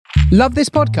Love this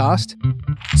podcast?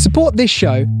 Support this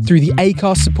show through the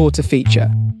Acast supporter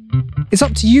feature. It's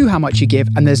up to you how much you give,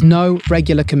 and there's no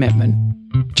regular commitment.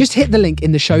 Just hit the link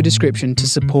in the show description to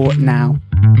support now.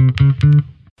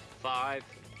 5,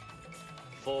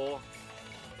 4,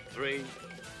 3,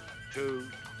 2,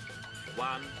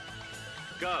 1,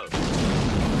 go.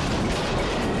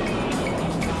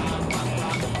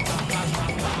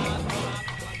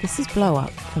 This is Blow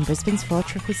Up from Brisbane's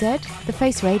 4ZZZ, The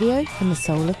Face Radio from the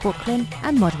soul of Brooklyn,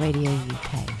 and Mod Radio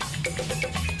UK.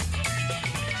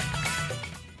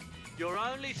 You're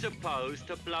only supposed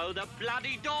to blow the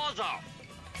bloody doors off.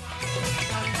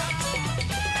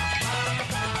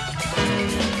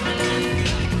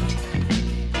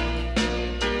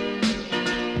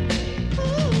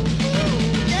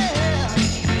 Yeah,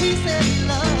 he said he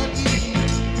loved you,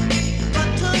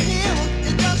 but to him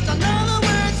it's just another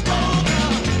word spoken.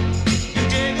 You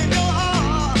gave him your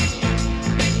heart,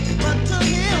 but to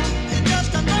him it's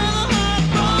just another heart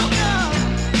broken.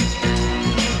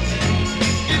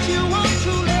 If you want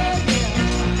to love him,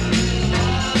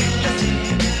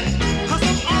 cause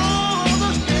of all the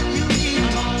strength you need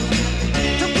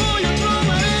to pull you through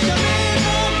when you need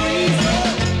no reason.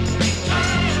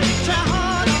 Try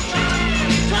harder, baby.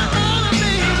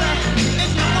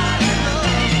 If you want to love,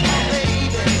 baby,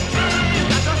 you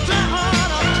got to try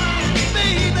harder,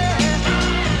 baby.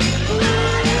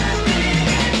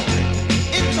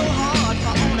 It's so hard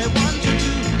for only one to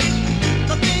do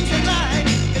the things in life.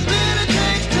 It really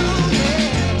takes two,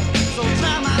 yeah. So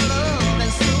try my love,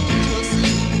 and soon you'll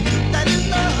see that his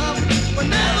love was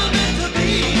never meant to be,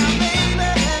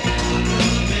 baby.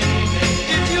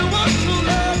 If you want to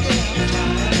love,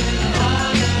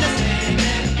 listen.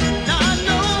 Now I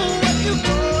know what you're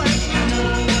going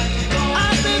through.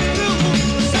 I've been through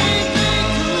the same thing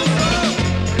too.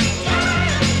 So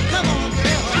come on,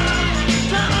 girl,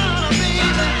 try harder, baby,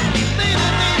 baby.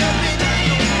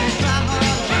 Try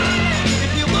harder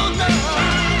if you want love,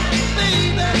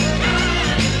 baby.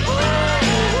 Ooh,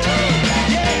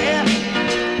 yeah.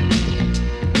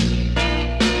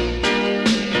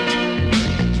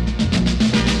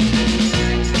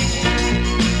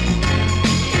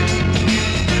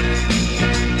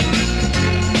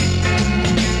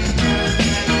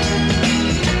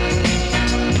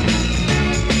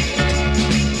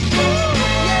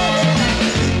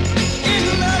 In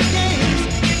love games,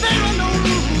 there are no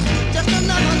rules, just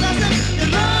another lesson you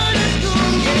learn in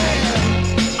school.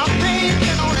 Yeah, a pain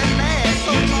can only last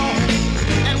so long,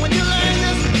 and when you learn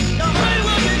this, the hurt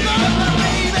will be gone,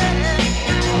 baby.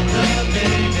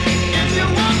 If you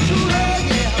want to love,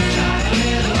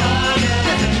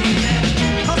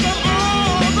 cause of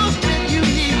all the strength you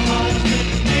need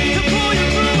to pull you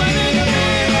through when you need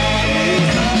no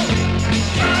reason.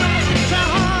 Try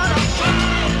harder,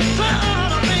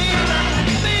 baby, baby,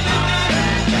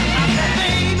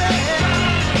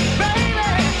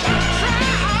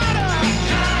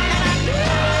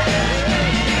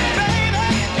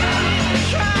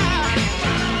 try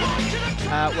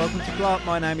harder, Welcome to Blow Up.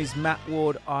 My name is Matt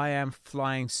Ward. I am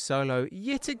flying solo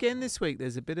yet again this week.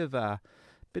 There's a bit of an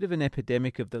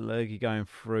epidemic of the lurgy going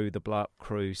through the Blow Up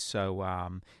crew. So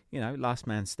last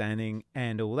man standing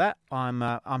and all that.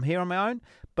 I'm here on my own,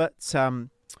 but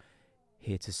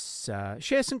here to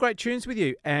share some great tunes with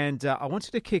you. And I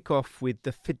wanted to kick off with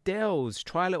the Fidels,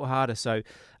 Try a Little Harder. So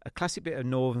a classic bit of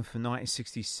Northern from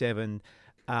 1967.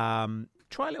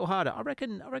 Try a little harder. I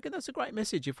reckon that's a great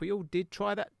message. If we all did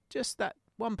try that, just that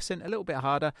 1% a little bit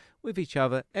harder with each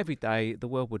other every day, the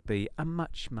world would be a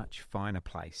much, much finer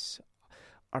place.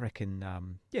 I reckon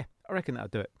that'll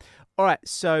do it. All right,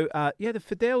 so the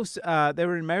Fidels, they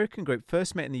were an American group,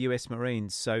 first met in the US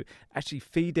Marines. So actually,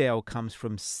 Fidel comes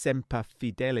from Semper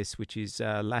Fidelis, which is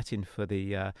Latin for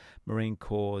the Marine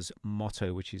Corps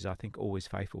motto, which is, I think, always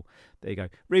faithful. There you go.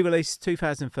 Re-released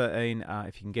 2013.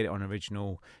 If you can get it on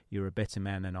original, you're a better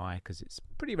man than I, because it's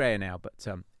pretty rare now. But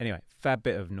anyway, fab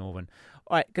bit of Northern.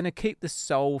 All right, going to keep the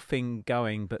soul thing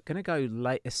going, but going to go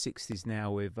later 60s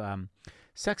now with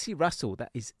Saxie Russell. That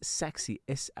is Saxie,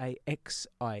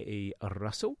 Saxie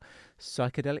Russell.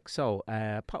 Psychedelic Soul.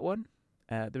 Part 1.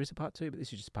 There is a part 2, but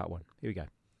this is just part 1. Here we go.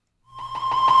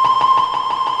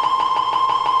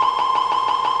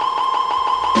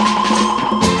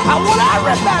 I want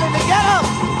everybody to get up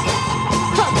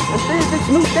and see this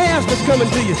new dance that's coming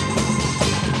to you.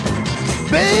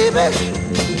 Baby,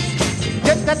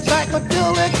 get that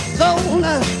psychedelic soul.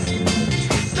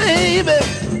 Baby,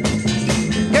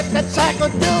 get that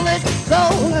psychedelic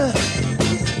soul.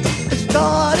 It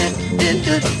started in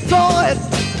Detroit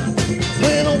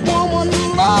when a woman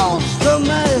lost her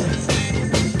man.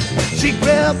 She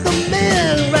grabbed the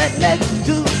man right next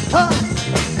to her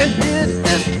and hit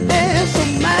this dance of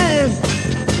mine.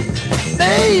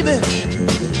 Baby,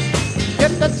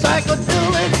 get that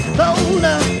psychedelic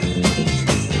soda.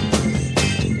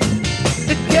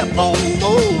 It kept on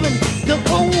moving till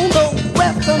on the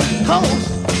western coast.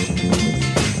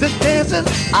 This dance is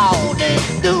all they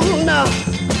do now,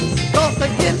 'cause they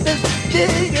get this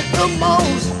dig it the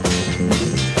most.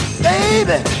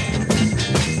 Baby,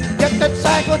 get that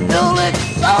psychedelic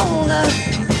soda.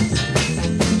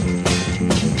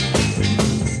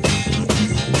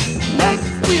 Next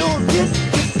we'll hit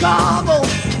Chicago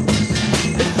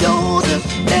to show this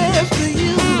dance to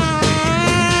you,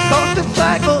 'cause the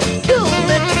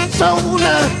psychedelic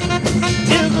soda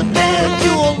is a dance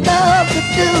you'll love to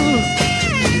do.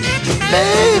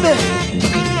 Baby,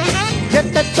 get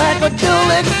that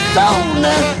psychedelic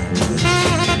soda.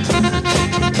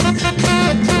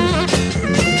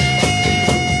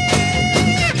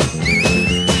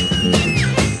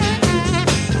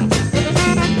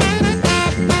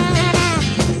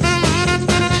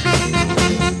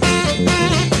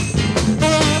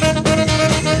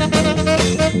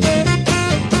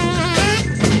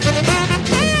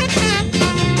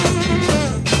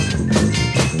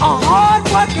 A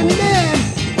hard-working man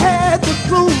had the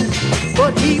groove,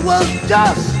 but he was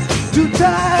just too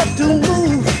tired to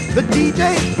move. The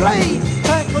DJ played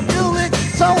psychedelic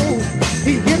soul.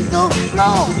 He hit the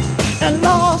floor and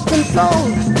lost control.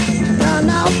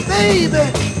 Now, baby,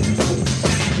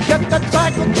 get that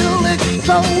psychedelic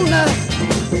soul now.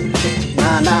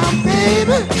 Now,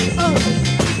 baby,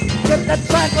 get that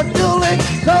psychedelic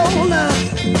soul now.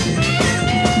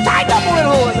 Tight up a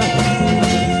little over there.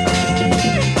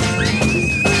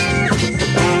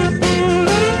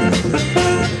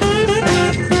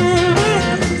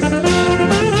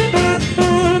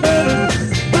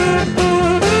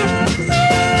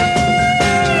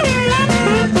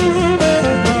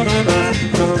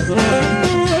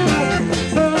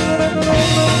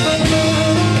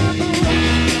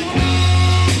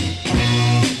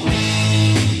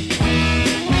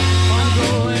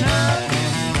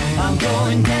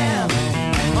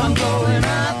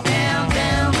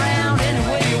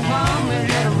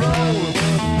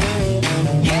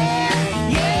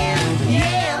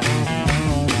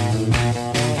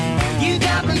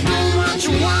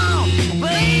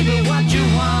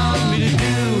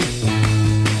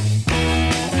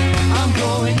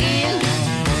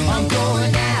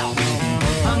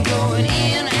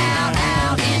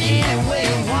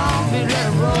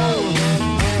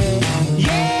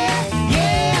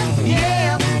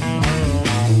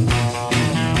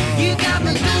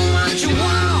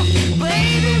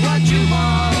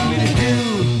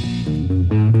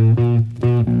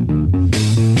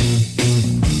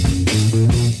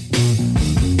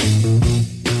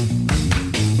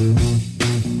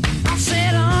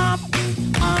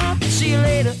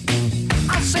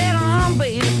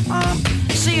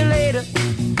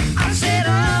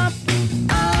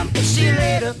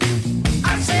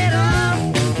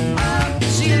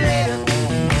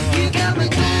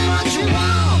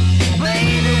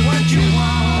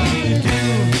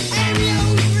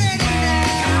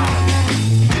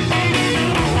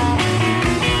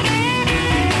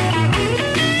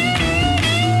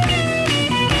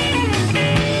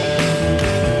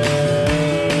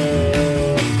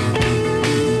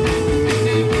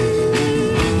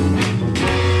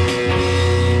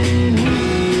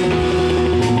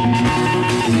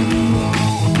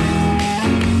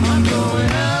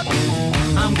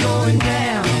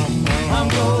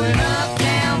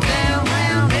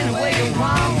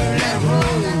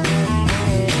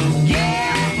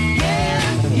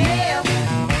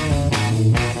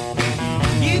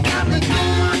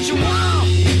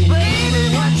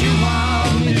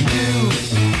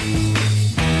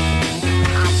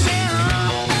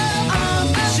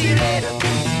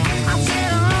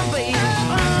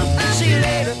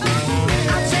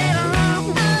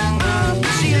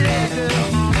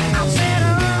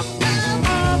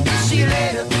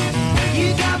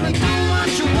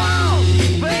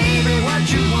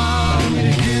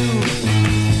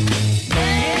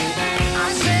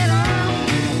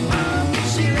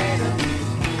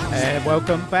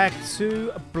 Welcome back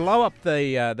to Blow Up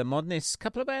the Modernist.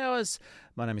 Couple of hours.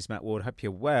 My name is Matt Ward. Hope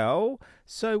you're well.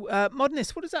 So,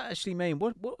 modernist, what does that actually mean?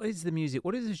 What is the music?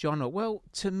 What is the genre? Well,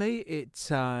 to me, it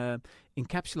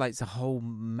encapsulates a whole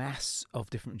mass of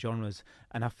different genres.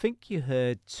 And I think you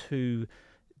heard two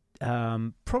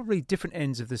probably different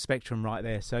ends of the spectrum right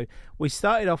there. So we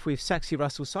started off with Saxy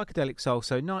Russell, Psychedelic Soul.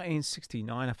 So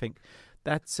 1969, I think.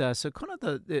 That's so kind of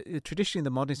the traditionally the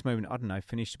modernist movement, I don't know,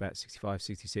 finished about 65,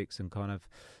 66 and kind of,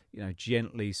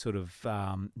 gently sort of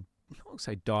not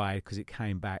say died because it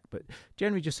came back, but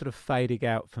generally just sort of faded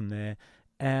out from there.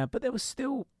 But there was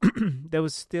still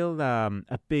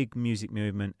a big music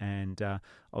movement, and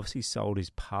obviously soul is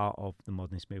part of the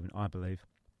modernist movement, I believe.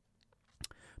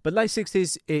 But late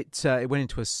 60s, it went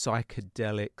into a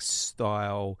psychedelic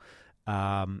style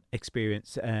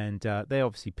experience, and they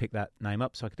obviously picked that name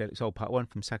up, Psychedelic Soul Part 1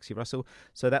 from Saxy Russell.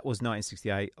 So that was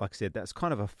 1968. Like I said, that's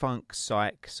kind of a funk,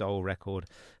 psych, soul record.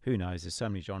 Who knows? There's so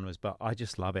many genres, but I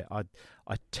just love it. I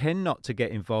tend not to get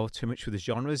involved too much with the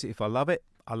genres. If I love it,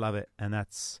 I love it, and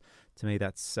that's, to me,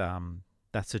 that's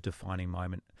a defining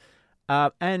moment.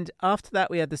 And after that,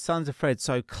 we had the Sons of Fred.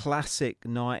 So classic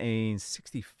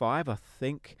 1965, I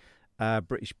think,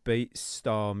 British beat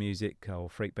style music, or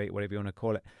freak beat, whatever you want to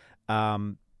call it.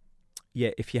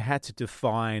 If you had to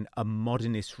define a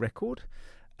modernist record,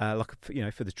 for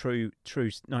the true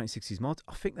 1960s mods,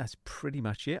 I think that's pretty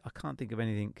much it. I can't think of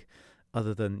anything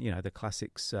other than the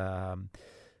classics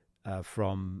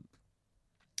from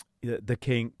the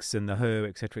Kinks and the Who,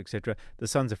 etc., etc. The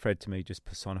Sons of Fred to me just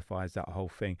personifies that whole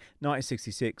thing.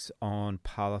 1966 on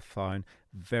Parlophone,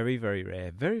 very, very rare,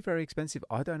 very, very expensive.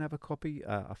 I don't have a copy.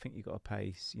 I think you got to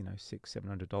pay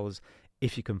 $600-700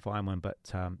 if you can find one, but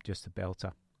just a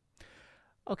belter.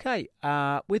 Okay,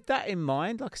 with that in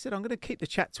mind, like I said, I'm going to keep the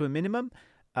chat to a minimum.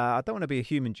 I don't want to be a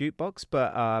human jukebox,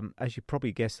 but as you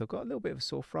probably guessed, I've got a little bit of a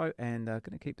sore throat, and I'm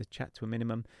going to keep the chat to a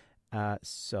minimum.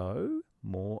 So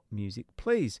more music,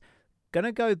 please.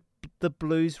 Gonna go the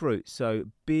blues route. So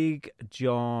Big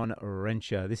John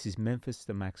Wrencher. This is Memphis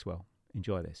to Maxwell.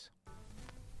 Enjoy this.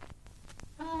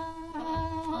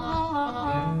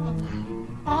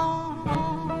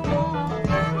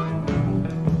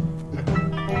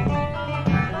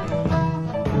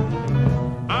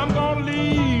 I'm gonna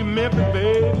leave Memphis,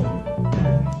 baby.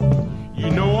 You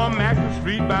know I'm Maxwell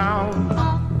Street bound.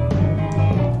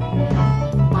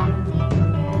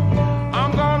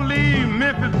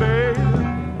 Memphis, baby,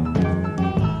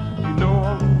 you know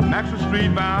I'm Maxwell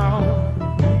Street bound.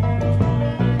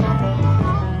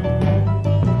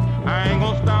 I ain't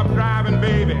gonna stop driving,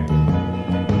 baby,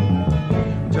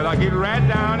 till I get right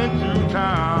down into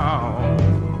town.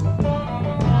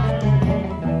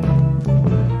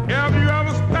 If you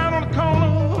ever stand on the corner,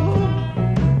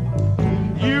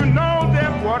 you know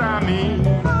that's what I mean.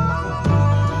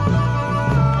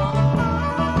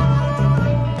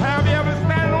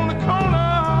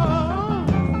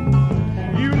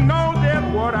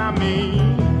 What I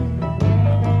mean,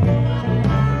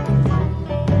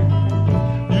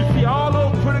 you see all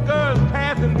those pretty girls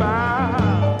passing by,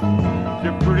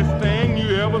 the prettiest thing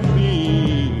you ever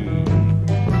seen.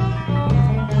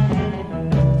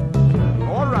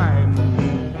 All right,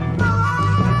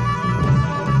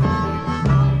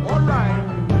 all right.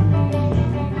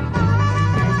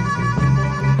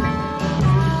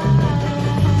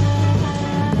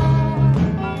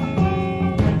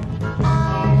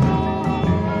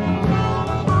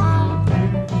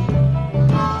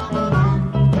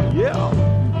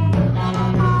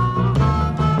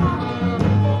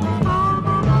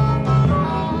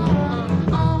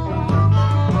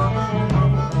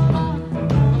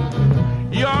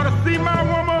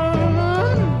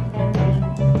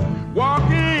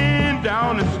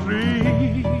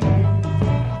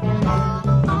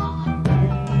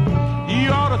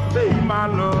 My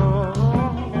love,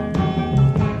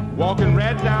 walking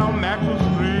right down Maxwell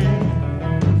Street.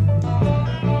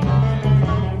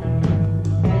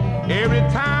 Every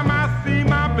time I see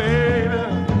my baby,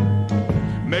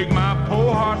 make my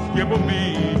poor heart skip a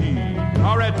beat.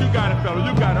 All right, you got it, fella,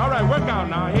 you got it. All right, work out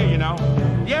now, here you know.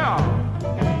 Yeah.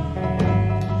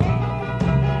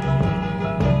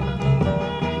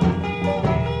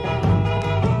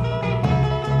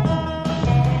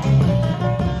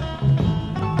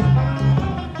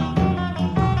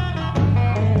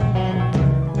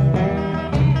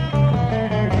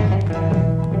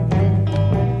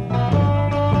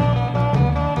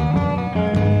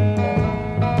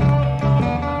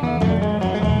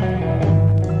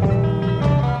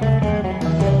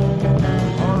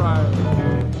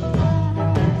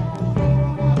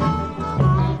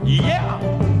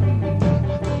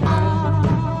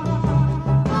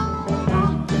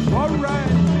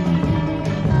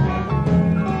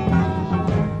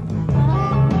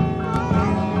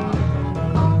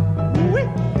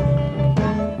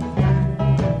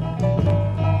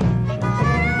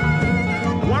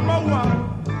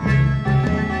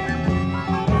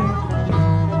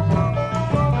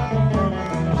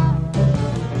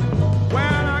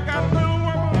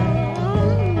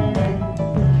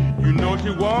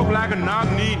 Like a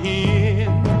knock-kneed hen.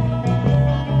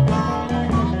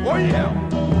 Oh yeah,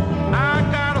 I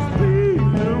got a sweet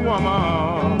little woman.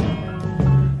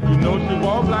 she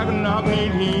walk like a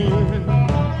knock-kneed hen.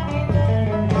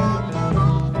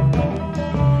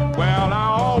 Well, I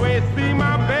always see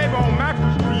my baby on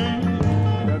Maxwell Street.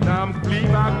 'Cause I'm asleep,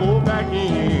 I go back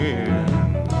in.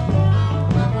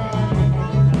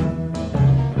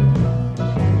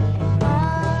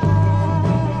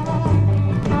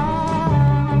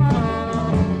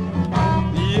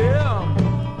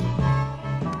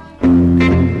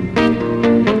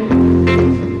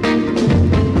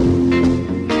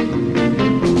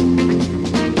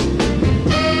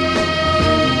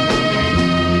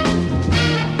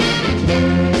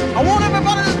 I want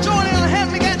everybody to join in and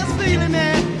help me get this feeling,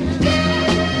 man.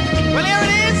 Well, here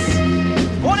it is.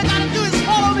 All you gotta do is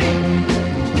follow me.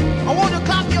 I want you to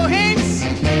clap your hands.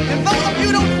 And those of you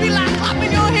who don't feel like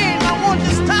clapping your hands, I want you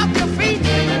to stomp your feet,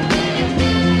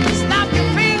 snap your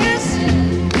fingers,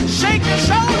 shake your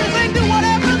shoulders, and do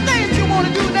whatever things you want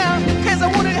to do now. Because I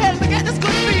want you to help me get this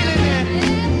good feeling, man.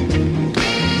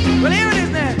 Well, here it is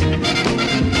now.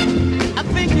 I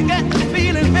think you got the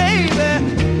feeling, baby,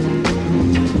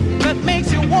 that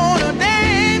makes you wanna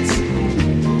dance.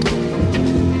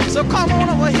 So come on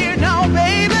over here now,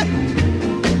 baby,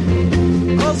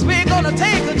 'cause we're gonna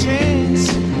take a chance.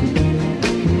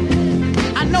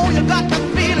 I know you got the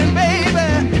feeling, baby.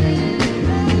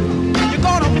 You're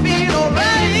gonna feel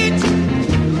alright.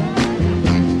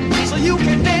 So you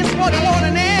can dance what you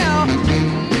wanna now,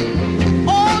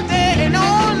 all day and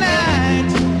all night.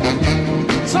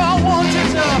 So I want you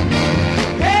to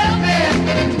help me.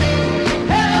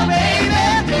 Help me,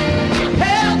 baby.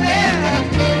 Help me.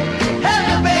 Help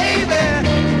me, baby.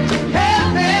 Help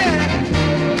me.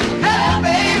 Help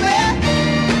me, baby.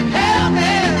 Help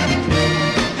me.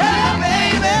 Help me,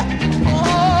 baby.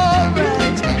 All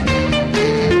right.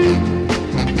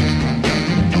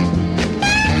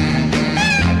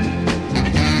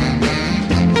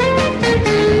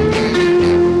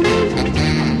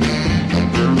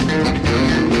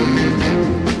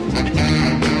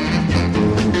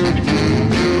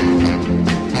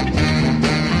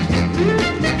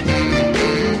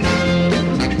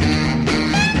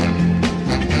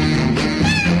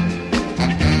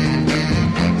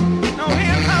 Now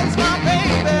here comes my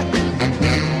baby.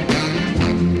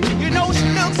 You know she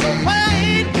looks so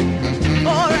fine.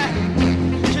 All right,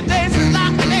 she dances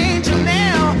like an angel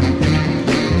now.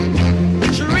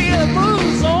 She really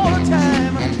moves all the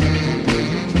time.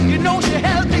 You know she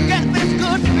helped me get this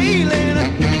good feeling.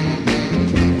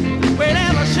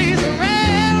 Whenever she's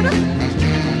around,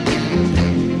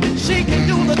 she can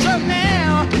do the job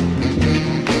now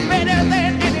better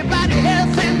than anybody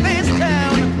else in this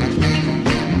town.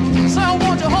 So I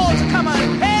want you all to come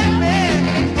on, help me,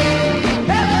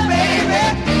 baby, help me.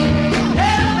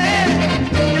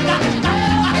 You got to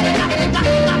help me, baby,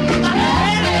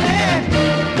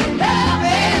 help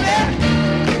me, help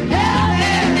me,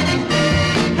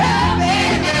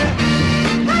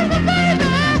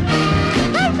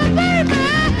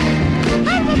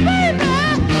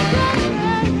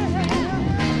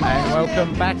 And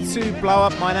welcome back to Blow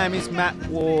Up. My name is Matt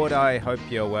Ward. I hope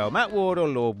you're well. Matt Ward or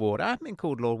Lord Ward. I haven't been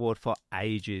called Lord Ward for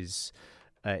ages.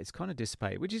 It's kind of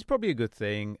dissipated, which is probably a good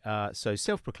thing. So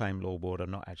self-proclaimed Lord Ward.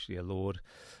 I'm not actually a Lord.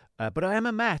 But I am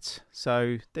a Matt.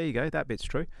 So there you go. That bit's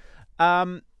true.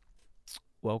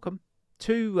 Welcome.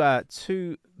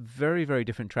 Two very, very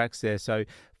different tracks there. So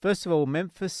first of all,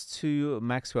 Memphis to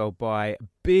Maxwell by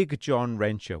Big John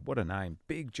Rencher. What a name.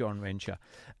 Big John Rencher.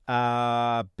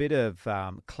 Bit of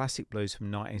classic blues from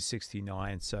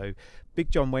 1969. So Big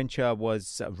John Rencher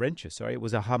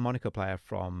was a harmonica player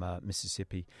from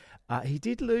Mississippi. He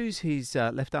did lose his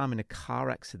left arm in a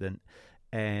car accident,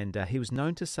 and he was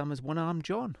known to some as One-Armed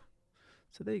John.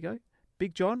 So there you go.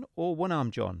 Big John or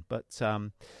One-Armed John. But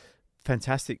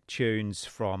fantastic tunes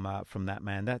from that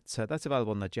man. That's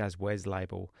available on the Jazz Wes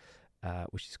label,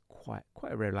 which is quite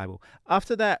a rare label.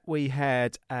 After that, we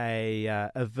had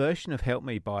a version of "Help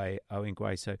Me" by Owen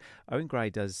Gray. So Owen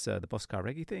Gray does the Boxcar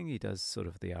Reggae thing. He does sort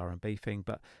of the R&B thing,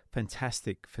 but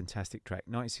fantastic track.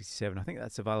 1967. I think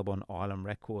that's available on Island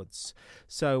Records.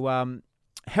 So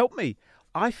 "Help Me."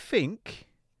 I think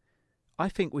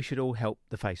we should all help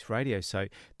the Face Radio. So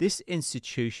this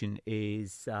institution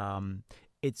is.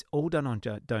 It's all done on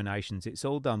donations. It's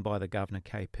all done by the Governor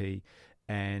KP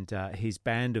and his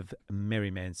band of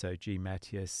merry men. So G.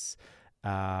 Matthias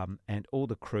and all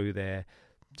the crew there.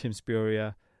 Tim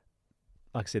Spurrier.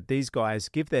 Like I said, these guys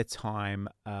give their time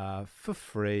for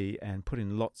free and put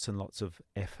in lots and lots of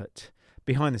effort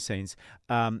behind the scenes.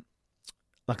 Like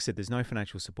I said, there's no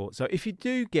financial support. So if you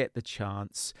do get the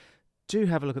chance, do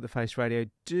have a look at the Face Radio.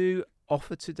 Do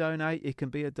offer to donate. It can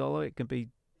be $1. It can be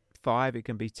 5, it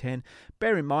can be 10.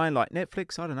 Bear in mind, like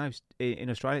Netflix, I don't know, in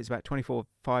Australia it's about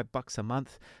 $5 a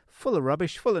month. Full of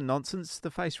rubbish, full of nonsense.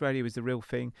 The Face Radio is the real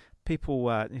thing. People,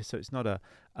 so it's not a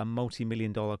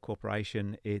multi-million-dollar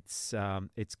corporation. It's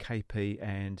KP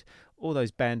and all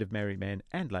those band of merry men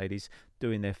and ladies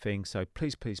doing their thing. So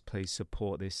please, please, please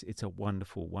support this. It's a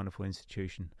wonderful, wonderful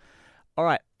institution. All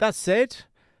right, that said,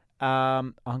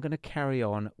 I'm going to carry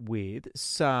on with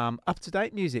some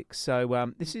up-to-date music.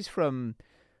 So this is from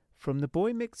the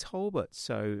boy Mick Talbot.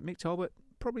 So Mick Talbot,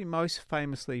 probably most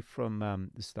famously from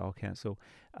the Style Council,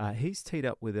 he's teed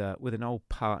up with an old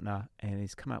partner, and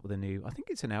he's come out with a new, I think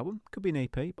it's an album, could be an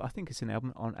EP, but I think it's an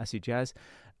album on Acid Jazz.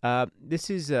 This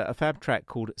is a fab track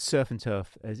called Surf and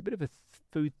Turf. There's a bit of a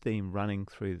food theme running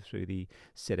through the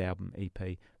said album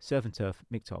EP. Surf and Turf,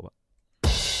 Mick Talbot.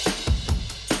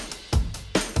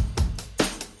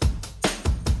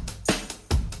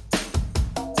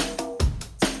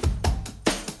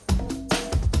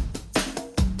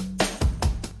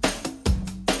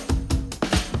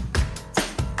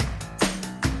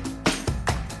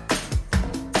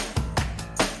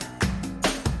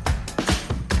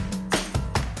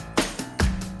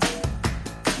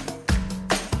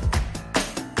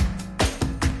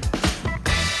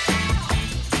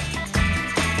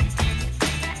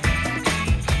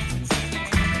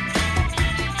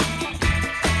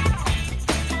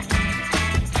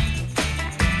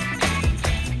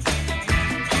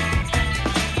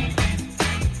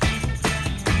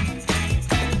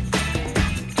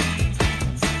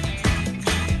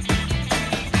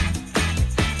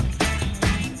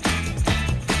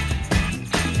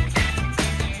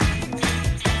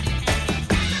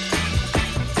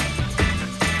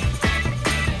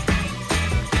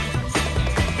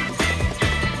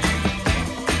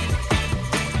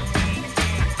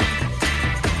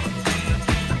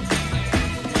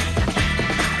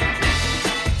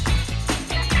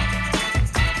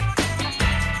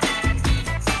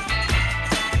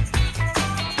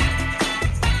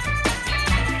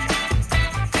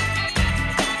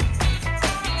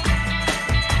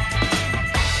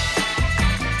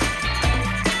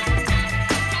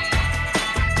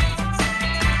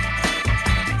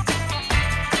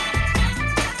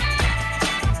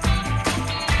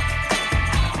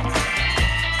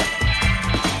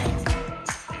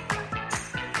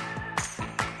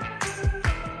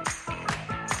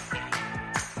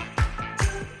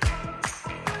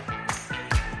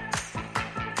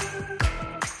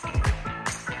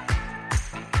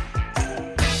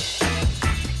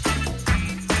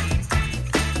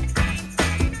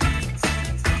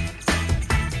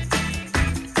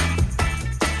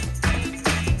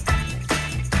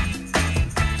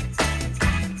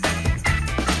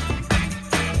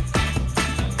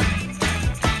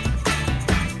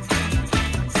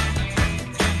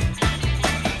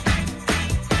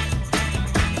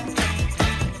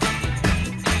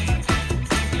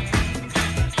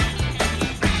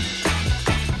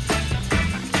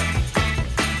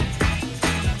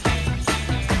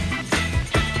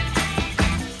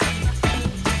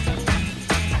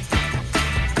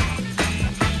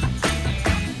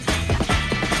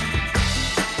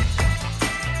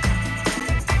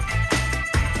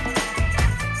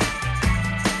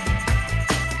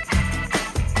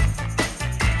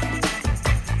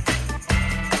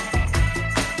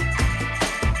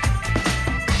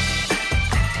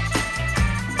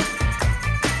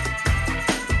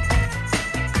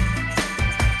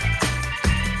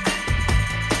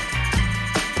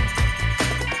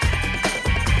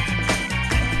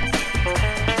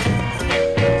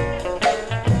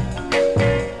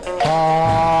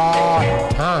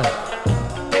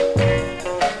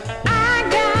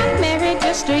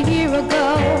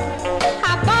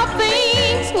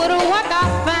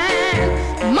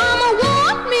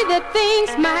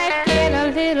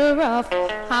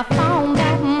 I found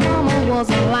that mama was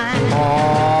lying.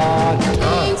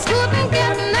 Things couldn't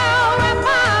get no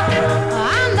rougher.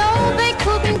 I know they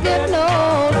couldn't get no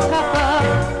tougher.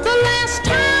 The last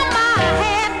time I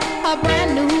had a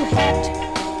brand new hat,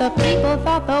 the people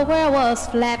thought the world was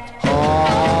flat.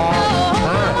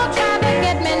 Mama tried to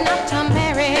get me not to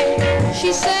marry.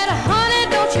 She said, honey,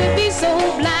 don't you be so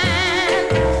blind.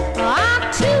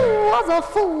 I too was a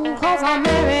fool, cause I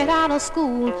married out of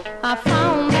school. I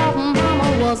found out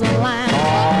mama was a line.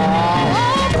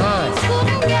 Things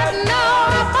couldn't get no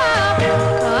rougher.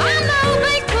 I know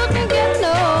they couldn't get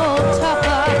no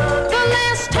tougher. The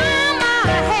last time I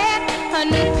had a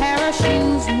new pair of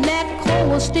shoes, Nat Cole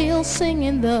was still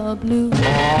singing the blues. Now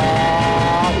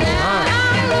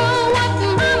I know what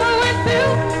mama went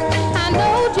through. I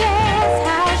know just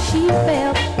how she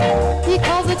felt,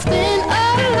 because it's been a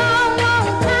long, long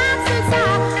time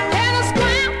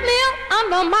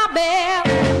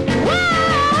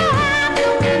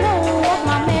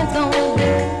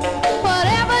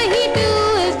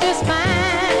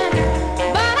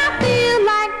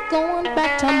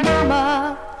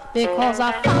because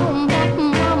I found that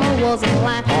mama wasn't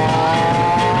laughing.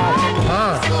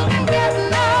 Couldn't get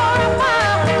no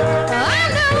tougher. I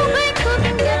know they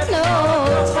couldn't get no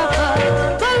tougher.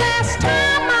 The last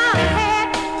time I had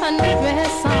a new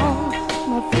dress on,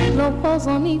 my pillow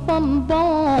wasn't even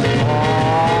born.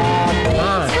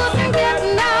 Couldn't get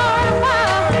no tougher.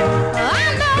 I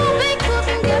know they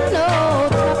couldn't get no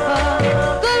tougher.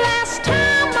 The last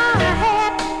time I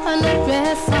had a new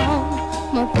dress on,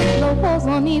 my pillow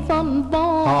wasn't even born.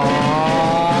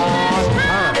 Last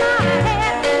time I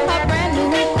had a brand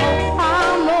new coat, I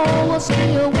know was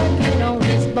still working on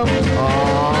his boat.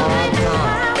 Last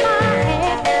time I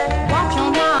had watch on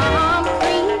my arm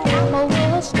cream, Papa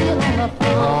was still on the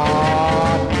phone.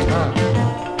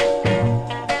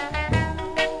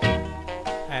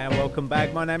 And welcome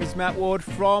back. My name is Matt Ward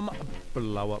from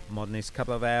Blow Up Modernist.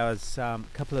 Couple of hours,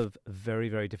 couple of very,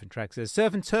 very different tracks. There's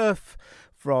Surf and Turf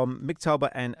from Mick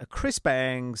Talbot and Chris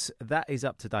Bangs. That is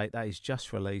up to date. That is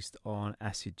just released on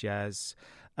Acid Jazz.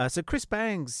 So Chris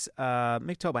Bangs,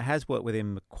 Mick Talbot has worked with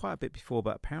him quite a bit before,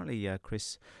 but apparently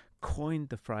Chris coined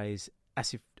the phrase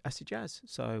acid jazz.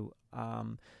 So,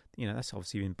 that's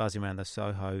obviously been buzzing around the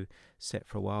Soho set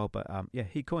for a while, but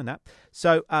he coined that.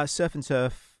 So Surf and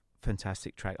Turf,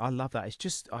 fantastic track. I love that. It's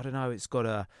just, I don't know, it's got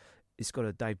a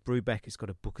Dave Brubeck, it's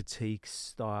got a Booker T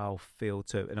style feel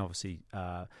to it, and obviously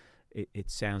it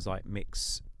sounds like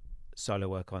Mick's solo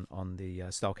work on the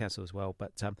Style Council as well.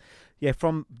 But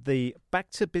from the Back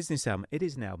to Business album, it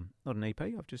is an album, not an EP.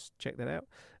 I've just checked that out.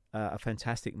 A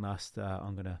fantastic must.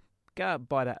 I'm gonna go out and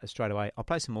buy that straight away. I'll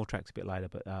play some more tracks a bit later,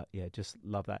 but just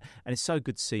love that. And it's so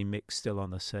good to see Mick still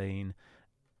on the scene.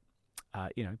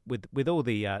 With all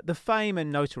the fame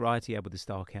and notoriety with the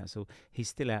Style Council, he's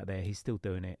still out there. He's still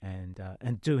doing it and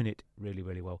doing it really,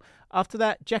 really well. After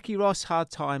that, Jackie Ross, Hard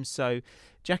Times. So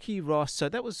Jackie Ross. So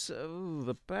that was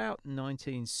about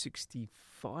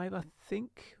 1965, I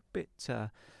think. Bit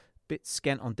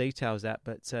scant on details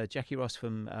but Jackie Ross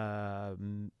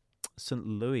from St.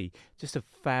 Louis. Just a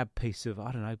fab piece of,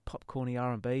 I don't know, popcorny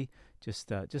R&B.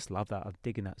 Just love that. I'm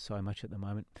digging that so much at the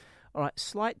moment. All right,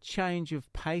 slight change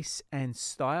of pace and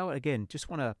style. Again, just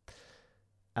want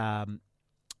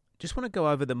to go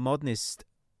over the modernist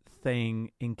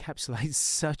thing encapsulates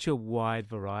such a wide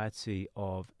variety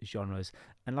of genres.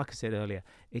 And like I said earlier,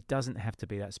 it doesn't have to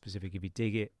be that specific. If you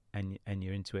dig it and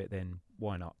you're into it, then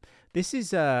why not? This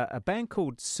is a band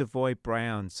called Savoy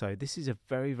Brown. So this is a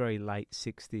very, very late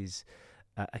 60s,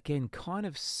 again, kind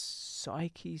of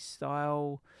psyche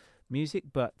style music,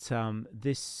 but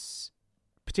this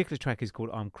particular track is called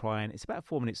I'm Crying. It's about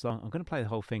 4 minutes long. I'm going to play the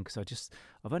whole thing because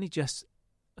I've only just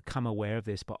become aware of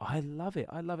this, but I love it.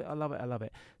 I love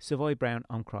it. Savoy Brown,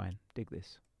 I'm Crying. Dig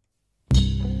this.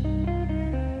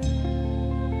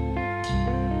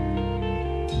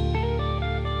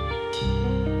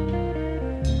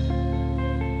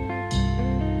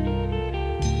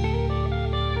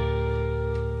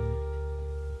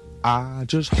 I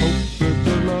just hope that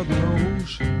the Lord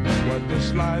knows what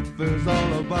this life is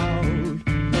all about,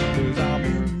 'cause I'm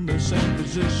in the same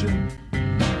position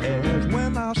as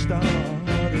when I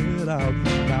started out.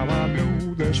 Now I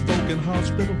know there's folk in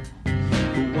hospital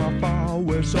who are far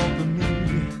worse off than me.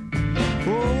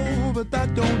 Oh, but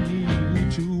that don't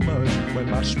mean too much when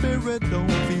my spirit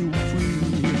don't feel free.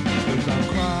 'Cause I'm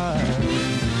crying,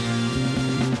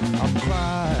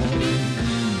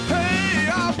 hey,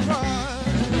 I'm crying.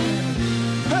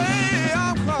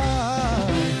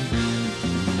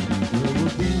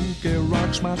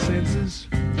 Rocks my senses,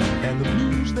 and the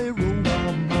blues they roll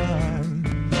my mind,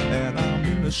 and I'm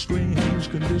in a strange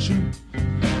condition,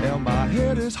 and my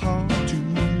head is hard to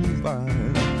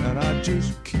find, and I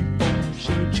just keep on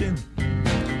searching,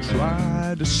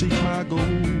 try to see my goal,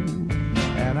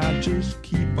 and I just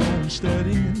keep on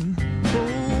studying,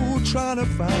 trying to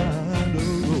find a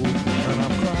road, and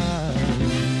I'm crying.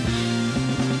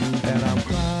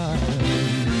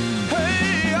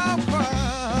 Hey, I'm crying.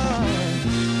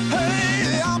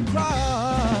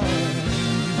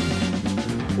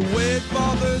 Wait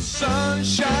for the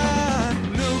sunshine,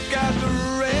 look at the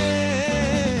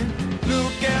rain,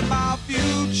 look at my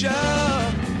future,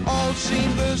 all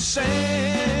seem the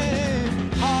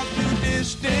same, hard to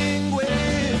distinguish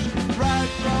right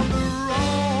from the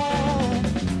wrong,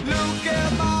 look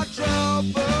at my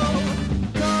trouble,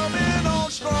 coming on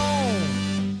strong.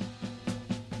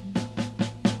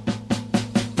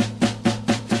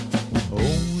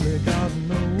 Only God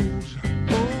knows,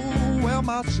 where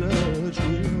my search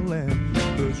will end,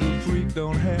 'cause a freak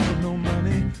don't have no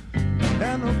money,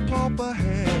 and a pauper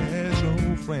has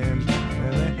no friends,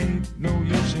 and there ain't no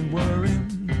use in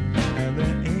worrying, and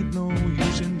there ain't no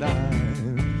use in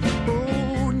dying.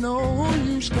 Oh no,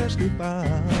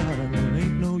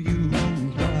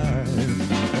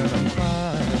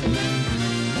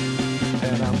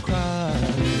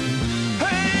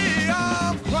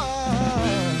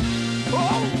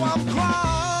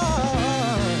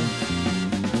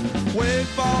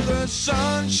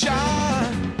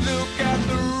 sunshine, look at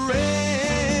the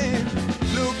rain,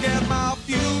 look at my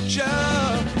future,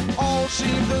 all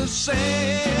seem the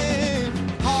same,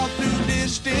 hard to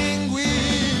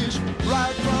distinguish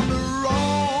right from the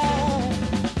wrong,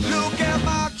 look at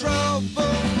my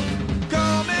trouble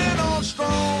coming on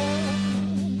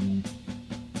strong.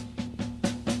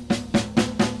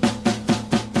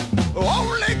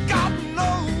 Only God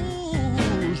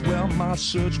knows where my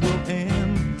search will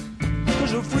end.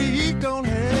 'Cause a freak don't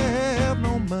have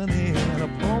no money and a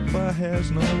pauper has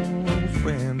no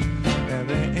friend. And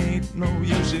there ain't no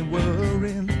use in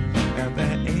worrying, and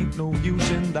there ain't no use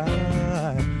in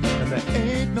dying, and there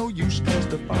ain't no use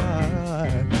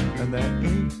testifying, and there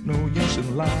ain't no use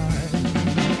in lying.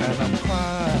 And I'm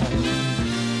crying,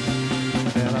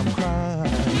 and I'm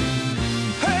crying.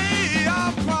 Hey,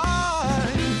 I'm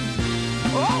crying.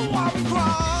 Oh, I'm crying.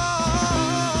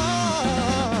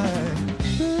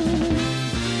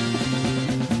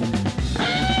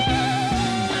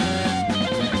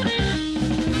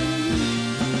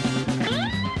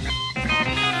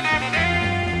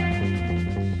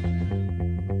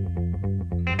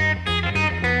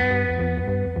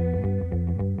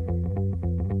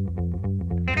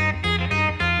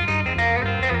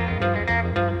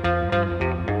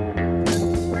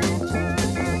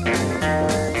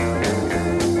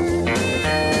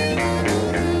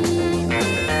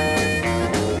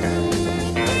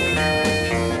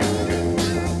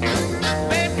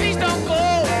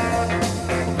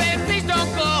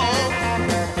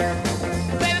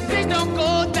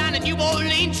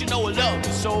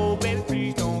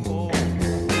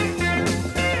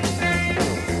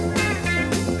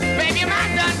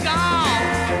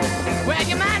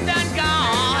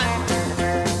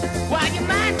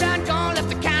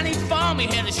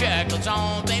 Shackles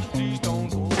on, baby, please don't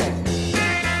go. Before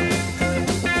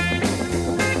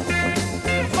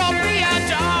be a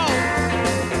dog,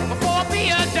 before be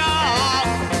a dog,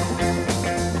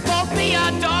 before be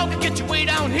a dog, I get you way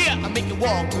down here, I make you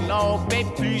walk along, baby,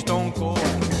 please don't go.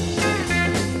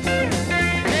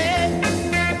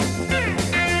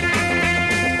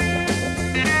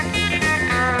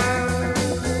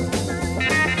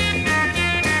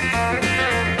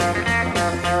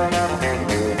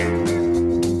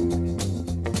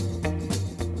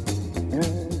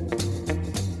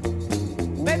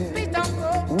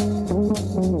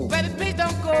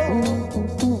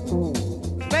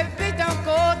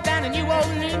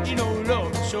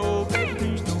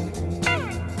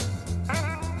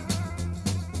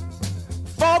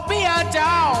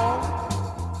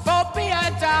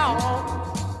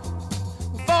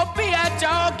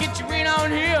 Dog, get you right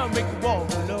on here, make you walk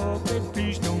along, baby,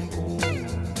 please don't go.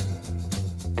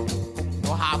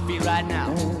 Know how I feel right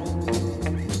now.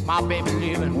 My baby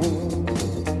living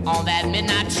on that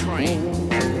midnight train.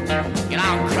 And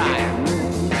I'm crying.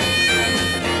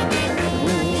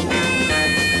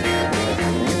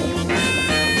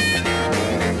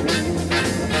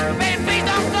 Baby, please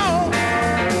don't go.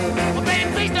 Oh, baby,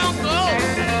 please don't go.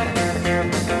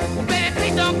 Oh, baby,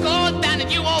 please don't go down to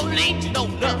New Orleans, you know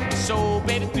love. So,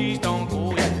 baby, please don't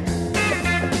go yet.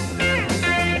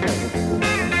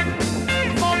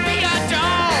 For be a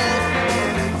dog,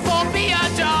 for be a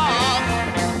dog,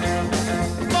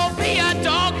 for be a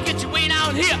dog, get you way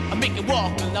down here, I make you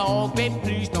walk along, baby,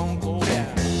 please don't go yet.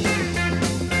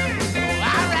 Oh,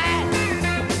 all right.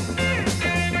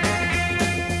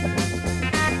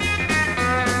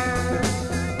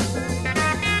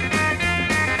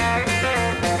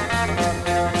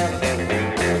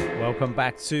 Welcome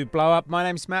back to Blow Up. My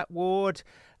name's Matt Ward.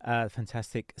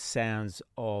 Fantastic sounds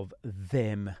of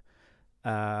them.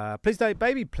 Please don't,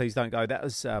 baby, please don't go. That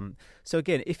was so.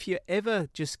 Again, if you're ever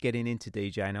just getting into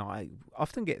DJing, I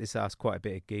often get this asked quite a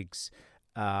bit of gigs.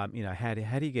 How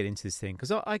do you get into this thing?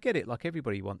 Because I get it. Like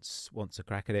everybody wants a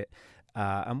crack at it,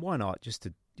 and why not? Just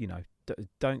to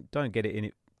don't get it in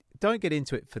it. Don't get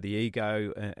into it for the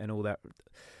ego and all that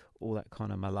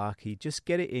kind of malarkey. Just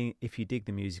get it in if you dig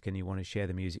the music and you want to share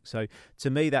the music. So to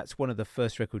me, that's one of the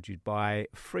first records you'd buy.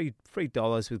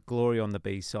 $3 with Gloria on the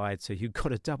B-side. So you've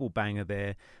got a double banger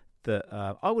there that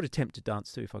I would attempt to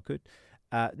dance to if I could.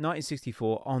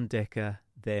 1964, On Decker,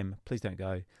 Them, Please Don't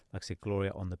Go. Like I said,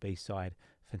 Gloria on the B-side.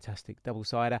 Fantastic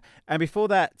double-sider. And before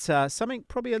that, something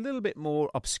probably a little bit more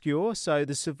obscure. So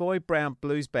the Savoy Brown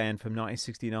Blues Band from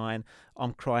 1969,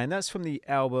 I'm Crying. That's from the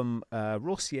album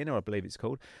Raw Sienna, I believe it's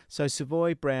called. So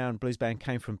Savoy Brown Blues Band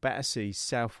came from Battersea,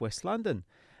 southwest London.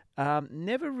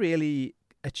 Never really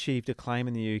achieved acclaim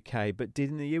in the UK, but did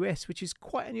in the US, which is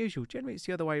quite unusual. Generally, it's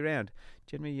the other way around.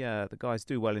 Generally, the guys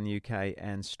do well in the UK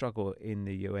and struggle in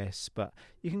the US, but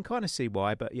you can kind of see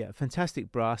why. But yeah,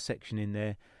 fantastic brass section in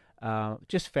there.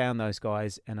 Just found those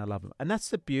guys and I love them. And that's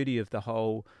the beauty of the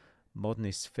whole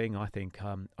modernist thing, I think.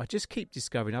 I just keep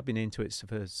discovering, I've been into it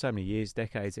for so many years,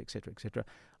 decades, etc., etc.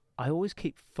 I always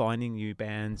keep finding new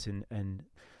bands and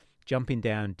jumping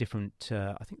down different,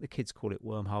 I think the kids call it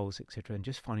wormholes, etc., and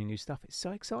just finding new stuff. It's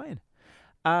so exciting.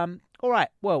 All right,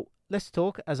 well, let's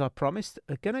talk, as I promised.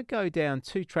 I'm going to go down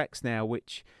 2 tracks now,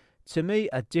 which to me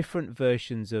are different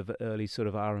versions of early sort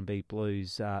of R&B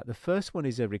blues. The first one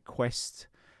is a request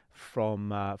from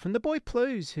the boy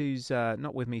Blues, who's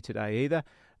not with me today either.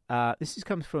 This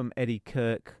comes from Eddie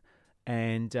Kirk,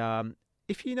 and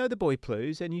if you know the boy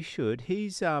Blues, and you should,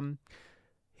 he's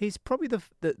probably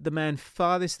the man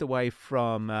farthest away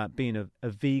from being a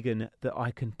vegan that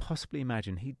I can possibly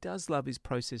imagine. He does love his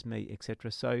processed meat,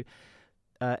 etc. So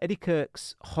Eddie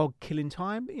Kirk's Hog Killing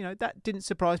Time, that didn't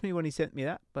surprise me when he sent me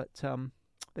that, but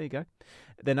there you go.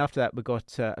 Then after that, we've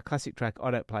got a classic track,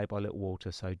 I Don't Play, by Little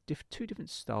Walter. So 2 different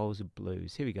styles of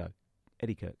blues. Here we go,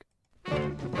 Eddie Kirk.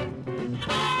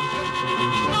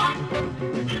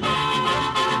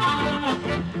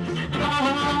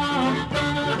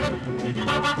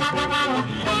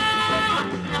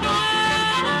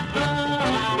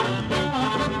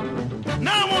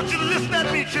 Now I want you to listen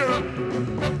at me,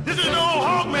 children. This is the old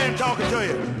hog man talking to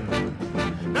you.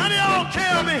 Now they all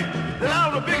tell me that I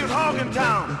was the biggest hog in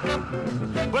town,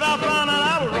 but I found out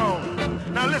I was wrong.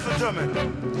 Now listen to me.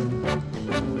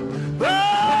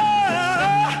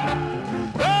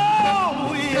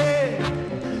 Oh, yeah.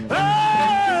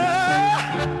 Oh,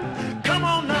 come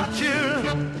on now,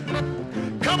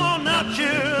 children. Come on now,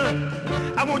 children.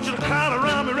 I want you to crowd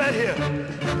around me right here.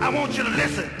 I want you to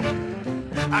listen.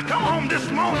 I come home this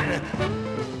morning,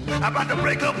 about to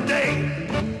break up day.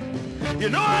 You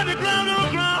know I had to grind on the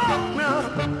ground now,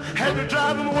 had to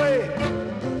drive him away.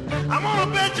 I'm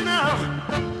gonna bet you now,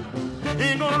 he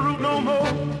ain't gonna root no more.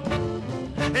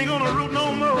 Ain't gonna root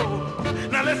no more.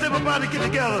 Now let's everybody get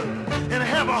together and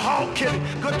have a hog killing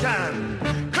good time.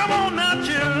 Come on now,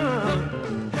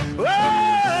 children. Oh,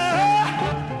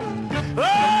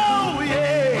 oh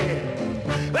yeah.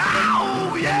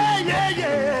 Oh yeah, yeah,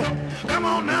 yeah. Come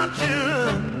on now,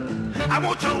 children. I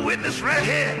want you to witness right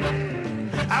here.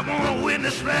 I want a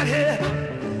witness right here.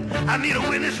 I need a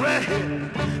witness right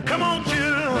here. Come on,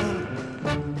 children.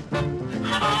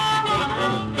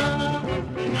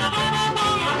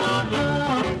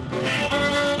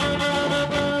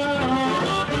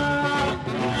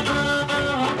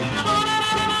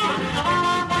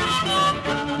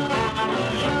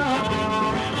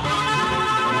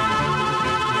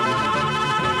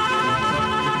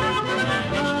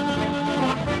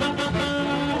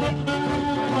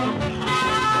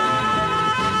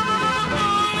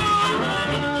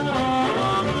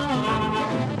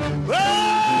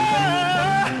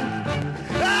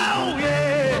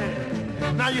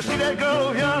 You see that girl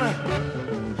over yonder,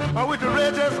 with the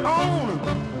red dress on?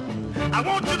 I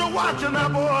want you to watch her now,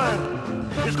 boy.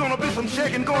 There's gonna be some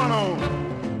shaking going on.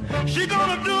 She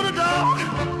gonna do the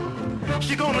dog.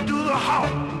 She gonna do the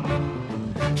hawk.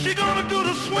 She gonna do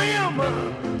the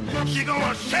swim. She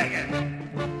gonna shake it.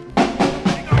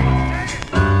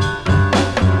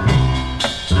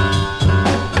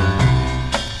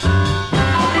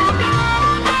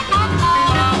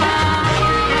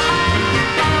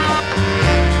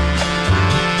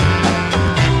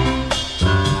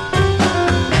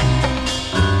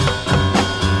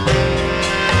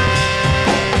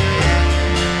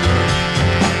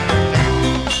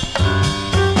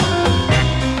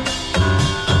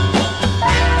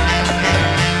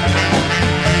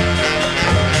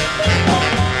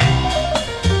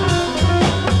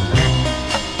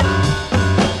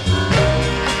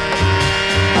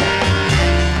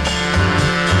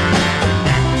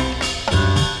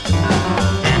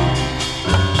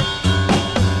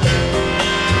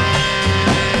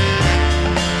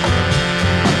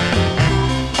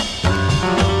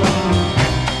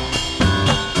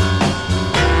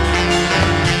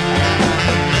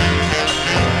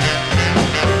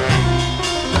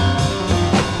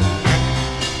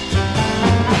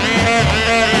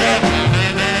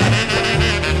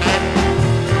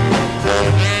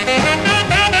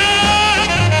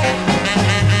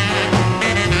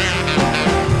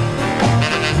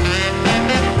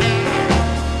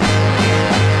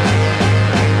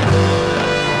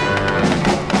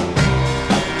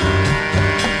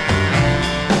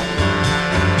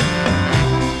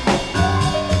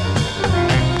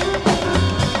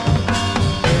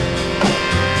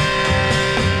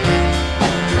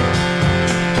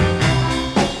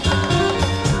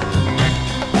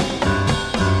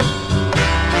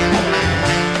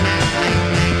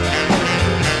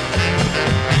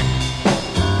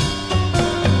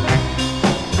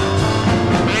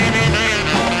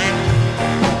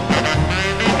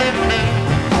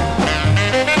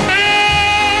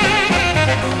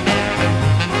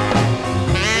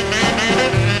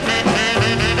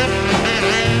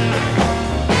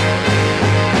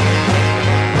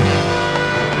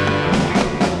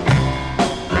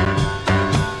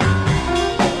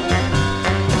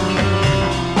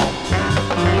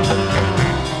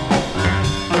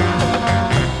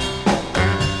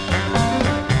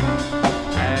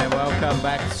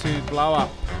 to Blow Up.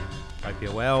 Hope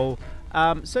you're well.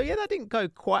 So yeah, that didn't go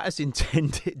quite as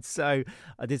intended. So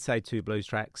I did say 2 blues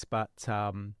tracks, but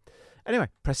anyway,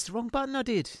 pressed the wrong button. I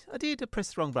did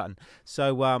press the wrong button.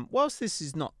 So whilst this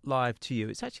is not live to you,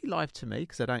 it's actually live to me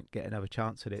because I don't get another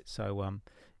chance at it. So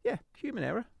yeah, human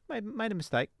error. Made a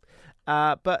mistake.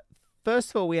 But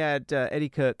first of all, we had Eddie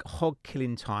Kirk, Hog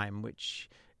Killing Time, which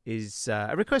is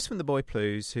a request from the Boy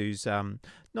Blues, who's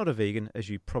not a vegan, as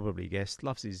you probably guessed.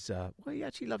 Loves his he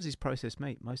actually loves his processed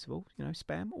meat most of all. You know,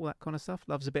 Spam, all that kind of stuff.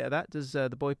 Loves a bit of that. Does the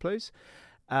Boy Blues?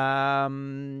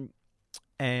 And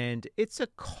it's a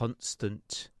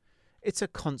constant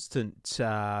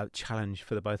challenge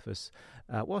for the both of us.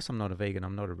 Whilst I'm not a vegan,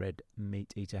 I'm not a red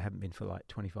meat eater. Haven't been for like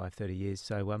 25, 30 years.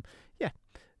 So yeah.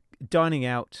 Dining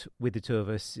out with the two of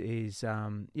us is a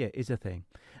thing.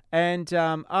 And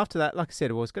after that, like I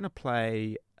said, I was going to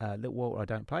play Little Walter I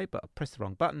Don't Play, but I pressed the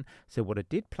wrong button. So what I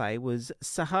did play was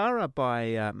Sahara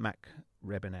by Mac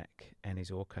Rebennack and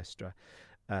his orchestra.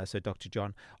 So Dr.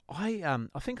 John. I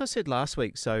think I said last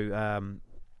week, so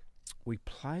we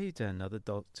played another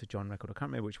Dr. John record. I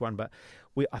can't remember which one, but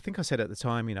I think I said at the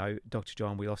time, you know, Dr.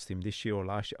 John, we lost him this year or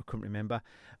last year. I couldn't remember.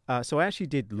 So I actually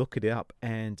did look it up,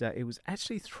 and it was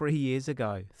actually 3 years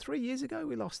ago. 3 years ago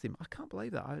we lost him. I can't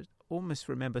believe that. I almost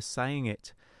remember saying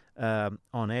it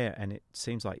on air, and it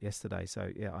seems like yesterday.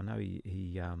 So, yeah, I know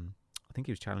he I think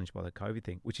he was challenged by the COVID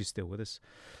thing, which is still with us.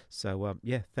 So,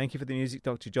 yeah, thank you for the music,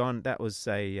 Dr. John. That was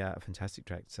a fantastic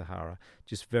track, Sahara.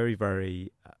 Just very,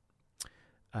 very...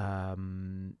 I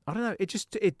don't know. It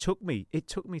took me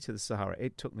to the Sahara.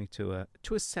 It took me to a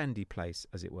sandy place,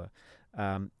 as it were.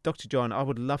 Dr. John, I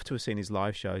would love to have seen his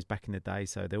live shows back in the day.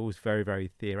 So they're always very, very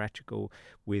theatrical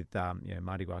with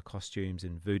Mardi Gras costumes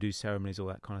and voodoo ceremonies, all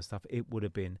that kind of stuff. It would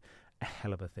have been a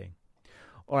hell of a thing.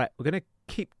 All right, we're going to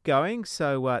keep going.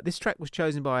 So this track was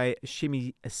chosen by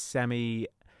Shimmy Sammy.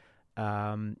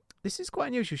 This is quite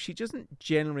unusual. She doesn't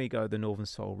generally go the Northern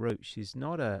Soul route. She's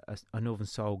not a Northern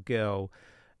Soul girl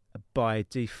by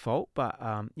default, but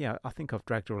I think I've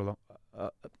dragged her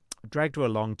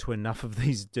along to enough of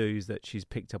these do's that she's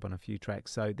picked up on a few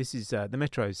tracks. So this is the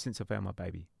Metros, Since I Found My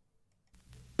Baby.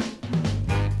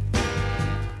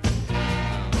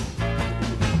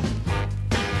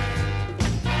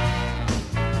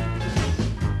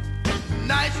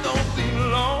 Nights don't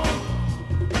seem long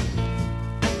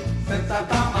since I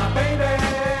found my baby.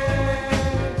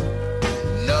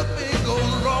 Nothing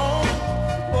goes wrong,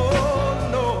 oh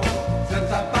no, since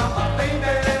I found my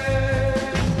baby.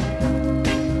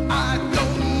 I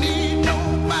don't need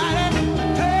nobody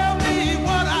to tell me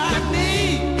what I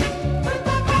need. Since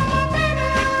I found my baby,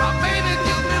 my baby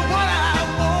gives me what I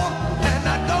want, and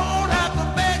I don't have to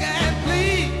beg and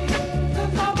plead.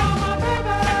 Since I found my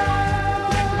baby,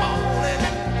 morning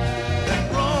and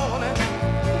groaning,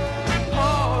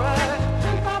 alright.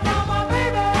 Since I found my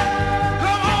baby,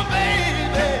 come on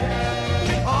baby,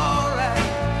 alright.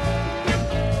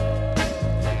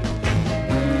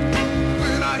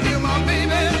 When I hear my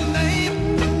baby's name,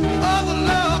 other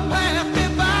love pass me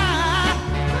by.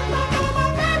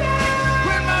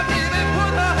 When my baby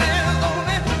put her hands on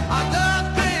me, I just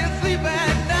can't sleep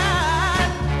at night.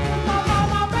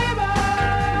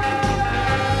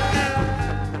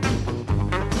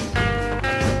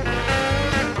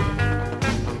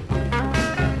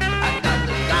 I got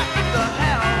to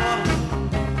have her,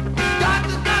 got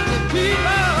to keep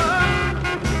her.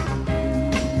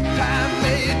 Time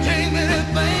may change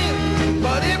anything,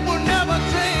 but it will never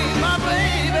change my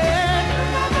baby.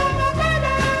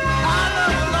 Our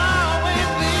love will always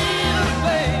be the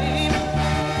same.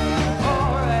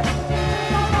 Alright.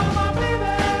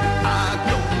 I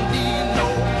don't need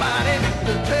nobody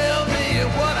to tell me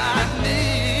what I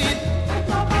need.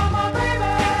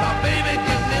 My baby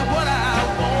gives me what I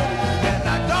want, and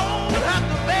I don't have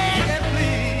to beg and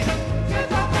plead.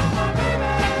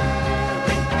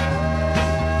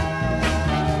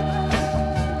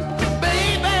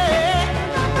 Baby,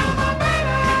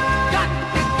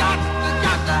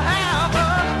 got to have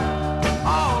her.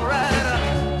 All right,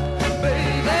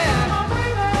 baby.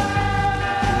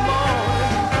 Morning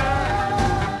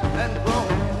and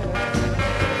groaning.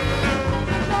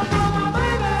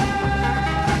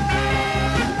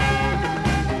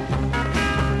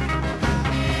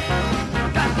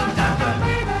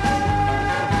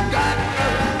 Got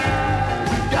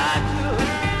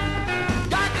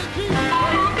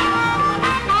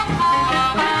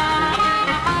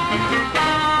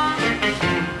to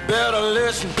keep better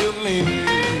listen to me.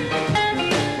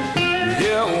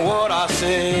 Hear what I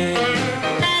say.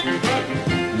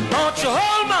 Don't you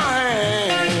hold my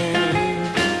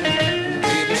hand,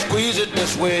 baby, squeeze it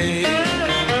this way.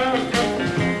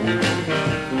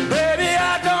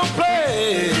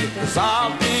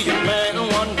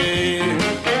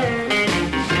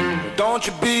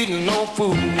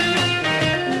 fool.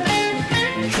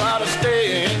 Try to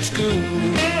stay in school.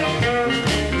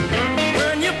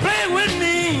 When you play with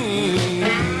me,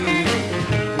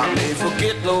 I may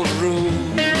forget those rules.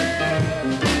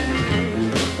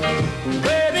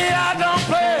 Baby, I don't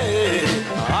play.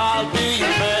 I'll be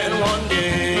your man one day.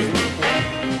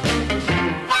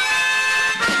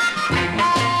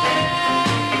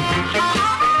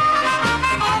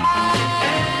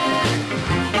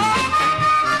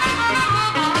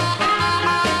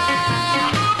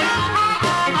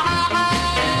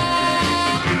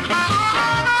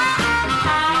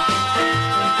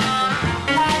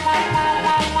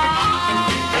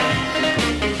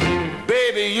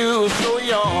 Baby, you so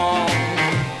young,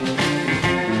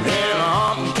 and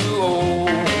I'm too old.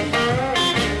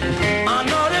 I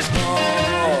know this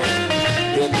girl,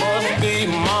 it must be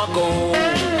my goal.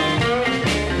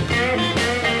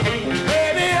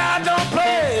 Baby, I don't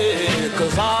play,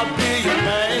 'cause I'll be your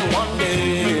man one day.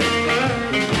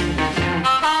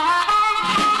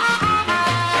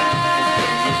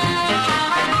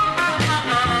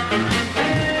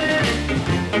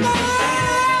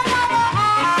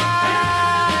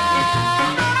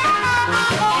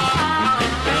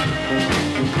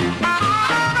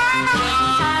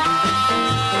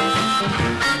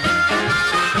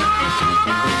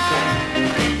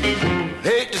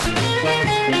 Hate to see,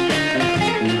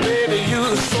 baby,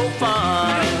 you're so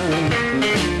fine.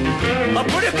 A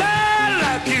pretty girl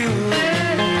like you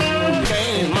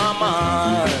changed my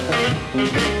mind.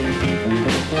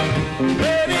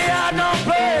 Baby, I don't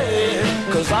play,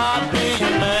 'cause I'll be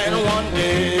your man one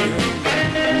day.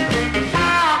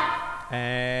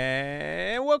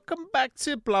 And welcome back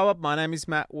to Blow Up. My name is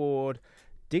Matt Ward.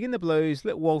 Digging the Blues.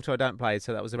 Little Walter I don't play,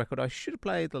 so that was a record I should have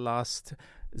played the last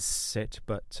set,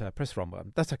 but press the wrong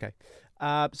button. That's okay.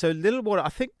 So Little Walter, I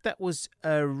think that was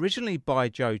originally by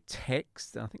Joe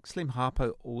Tex. I think Slim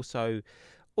Harpo also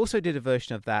did a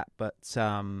version of that, but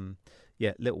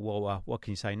yeah, Little Walter, what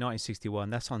can you say? 1961,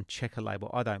 that's on Checker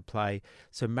label. I don't play.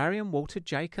 So Marion Walter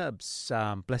Jacobs,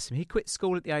 bless him, he quit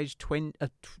school at the age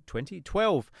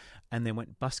 12, and then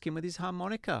went busking with his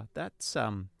harmonica. That's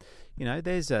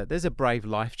there's a brave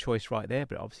life choice right there,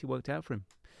 but it obviously worked out for him.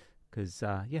 Because,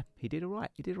 yeah, he did all right.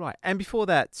 And before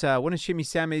that, one of Shimmy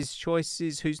Sammy's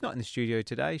choices, who's not in the studio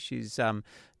today, she's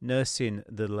nursing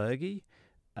the lurgy,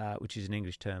 which is an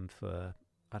English term for,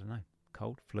 I don't know,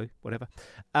 cold, flu, whatever.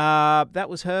 That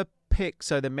was her pick.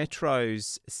 So the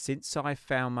Metros, Since I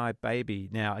Found My Baby.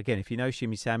 Now, again, if you know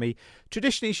Shimmy Sammy,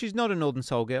 traditionally she's not a Northern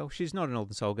Soul girl.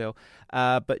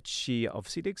 But she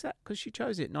obviously digs that because she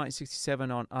chose it. 1967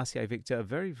 on RCA Victor, a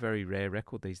very, very rare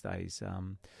record these days.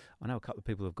 I know a couple of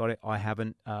people have got it. I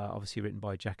haven't. Obviously written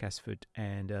by Jack Asford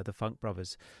and the Funk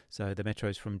Brothers. So the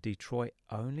Metros from Detroit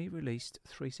only released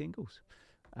 3 singles,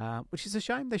 which is a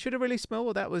shame. They should have released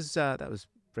more. That was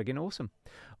friggin' awesome.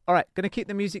 All right, going to keep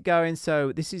the music going.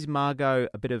 So this is Margot,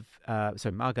 a bit of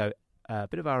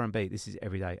R&B. This is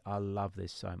Everyday. I love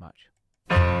this so much.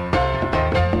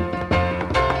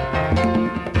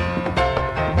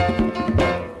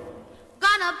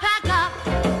 Gonna pack up,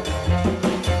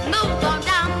 move on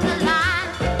down the line.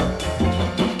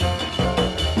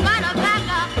 Gonna pack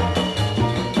up,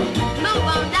 move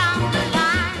on down the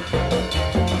line.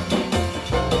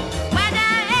 Where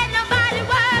there ain't nobody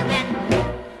working,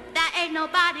 there ain't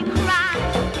nobody crying.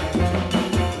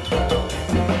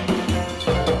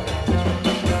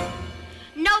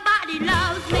 Nobody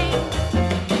loves me,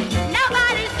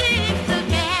 nobody seems to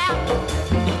care.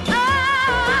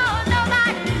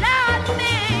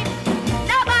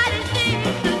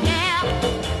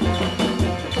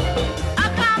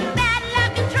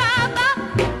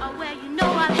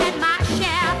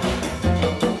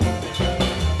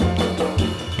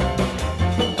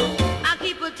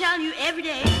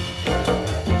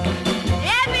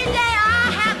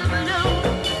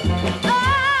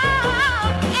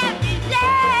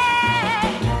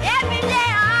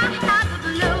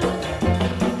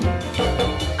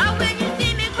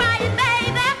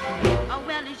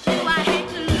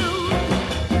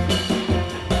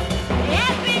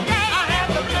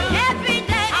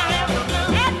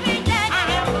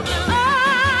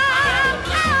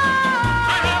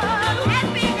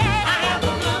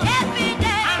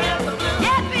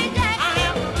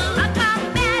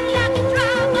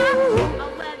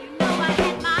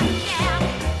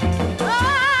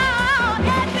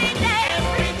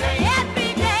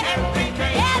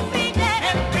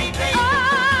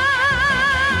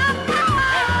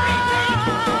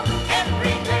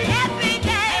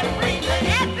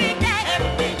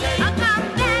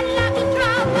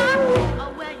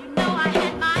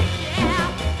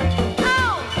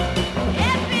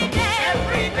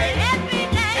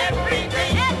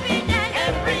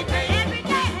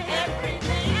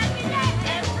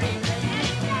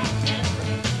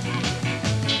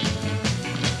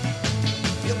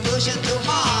 pushing too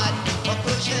hard for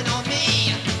pushing on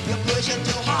me. You're pushing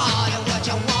too hard at what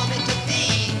you want me to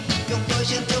be. You're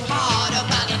pushing too hard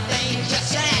about the things you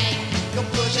say. You're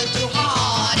pushing too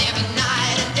hard every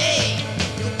night and day.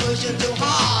 You're pushing too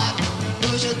hard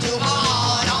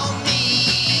on me.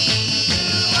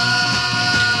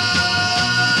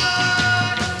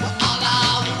 Well, all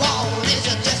I want is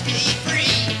to just be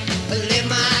free, live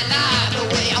my life the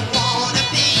way I wanna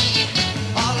be.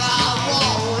 All I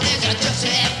want is to just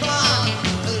have fun,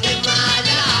 live my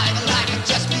life like it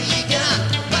just begun.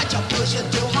 But you're pushing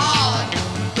too hard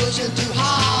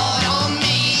on me.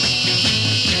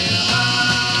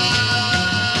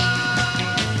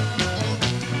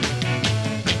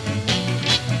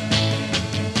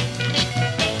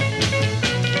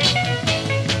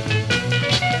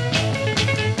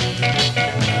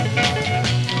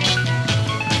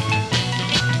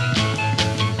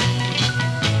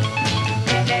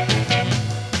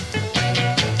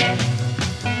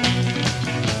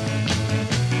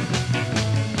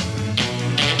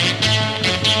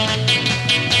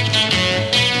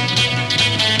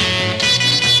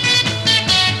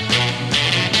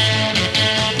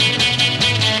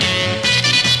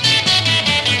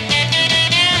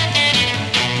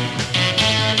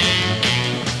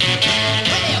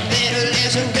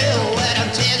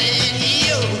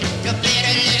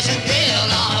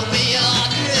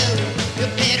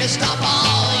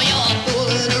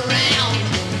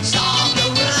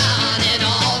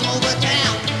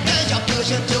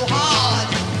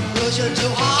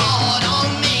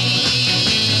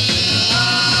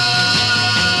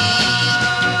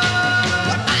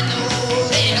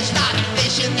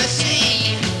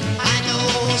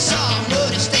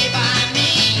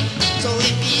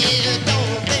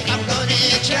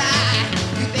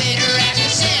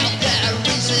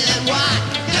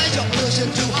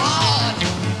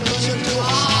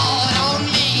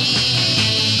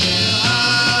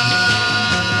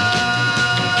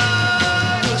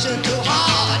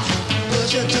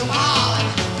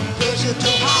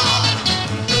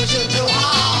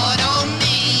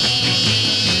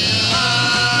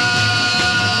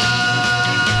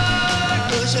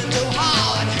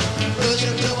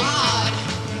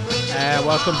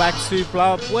 Welcome back to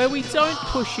Blow Up, where we don't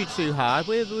push you too hard.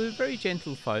 We're very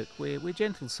gentle folk. We're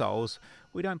gentle souls.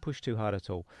 We don't push too hard at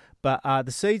all. But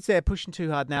the Seeds, they're pushing too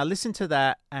hard. Now listen to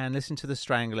that and listen to the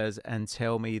Stranglers and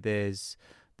tell me there's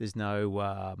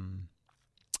no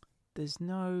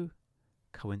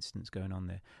coincidence going on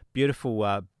there.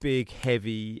 Beautiful, big,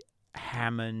 heavy,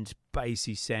 Hammond,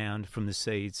 bassy sound from the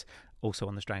Seeds. Also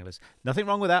on the Stranglers. Nothing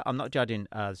wrong with that. I'm not judging.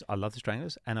 I love the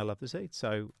Stranglers and I love the Seeds.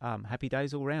 So happy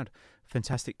days all round.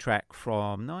 Fantastic track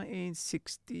from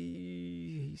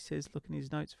 1960. He says, looking at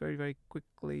his notes very, very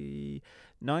quickly.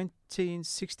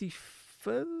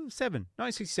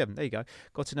 1967. There you go.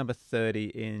 Got to number 30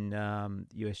 in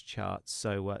US charts.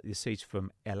 So the Seeds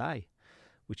from LA,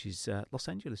 which is Los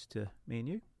Angeles to me and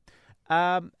you.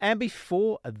 And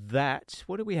before that,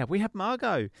 what do we have? We have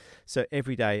Margot. So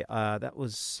Every Day. That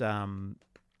was a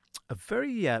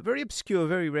very obscure,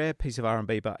 very rare piece of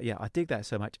R&B. But yeah, I dig that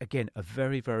so much. Again, a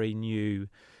very, very new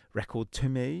record to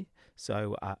me.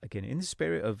 So again, in the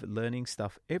spirit of learning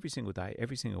stuff every single day,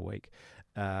 every single week.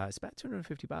 It's about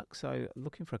 $250. So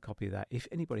looking for a copy of that. If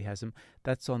anybody has them,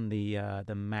 that's on the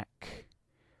Mac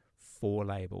 4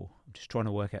 label. I'm just trying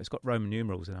to work out. It's got Roman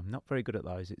numerals and I'm not very good at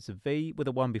those. It's a V with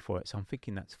a 1 before it, so I'm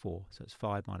thinking that's 4. So it's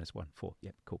 5 minus 1, 4.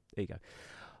 Yep, cool. There you go.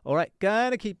 All right,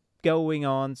 gonna keep going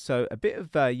on. So a bit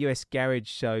of US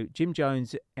garage. So Jim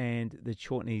Jones and the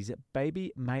Chortneys,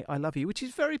 Baby May I Love You, which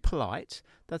is very polite.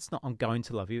 That's not I'm going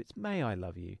to love you. It's May I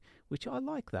Love You, which I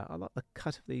like that. I like the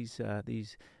cut of these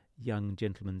young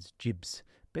gentlemen's jibs.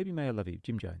 Baby May I Love You,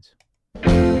 Jim Jones.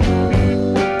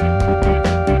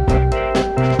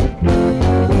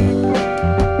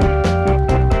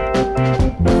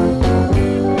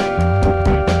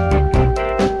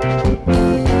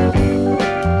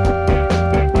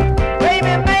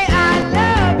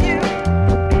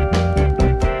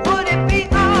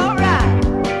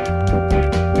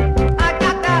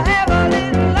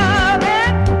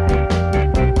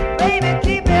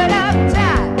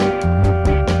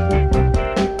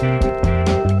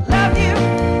 Love you,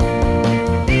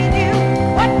 need you,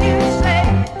 what you say.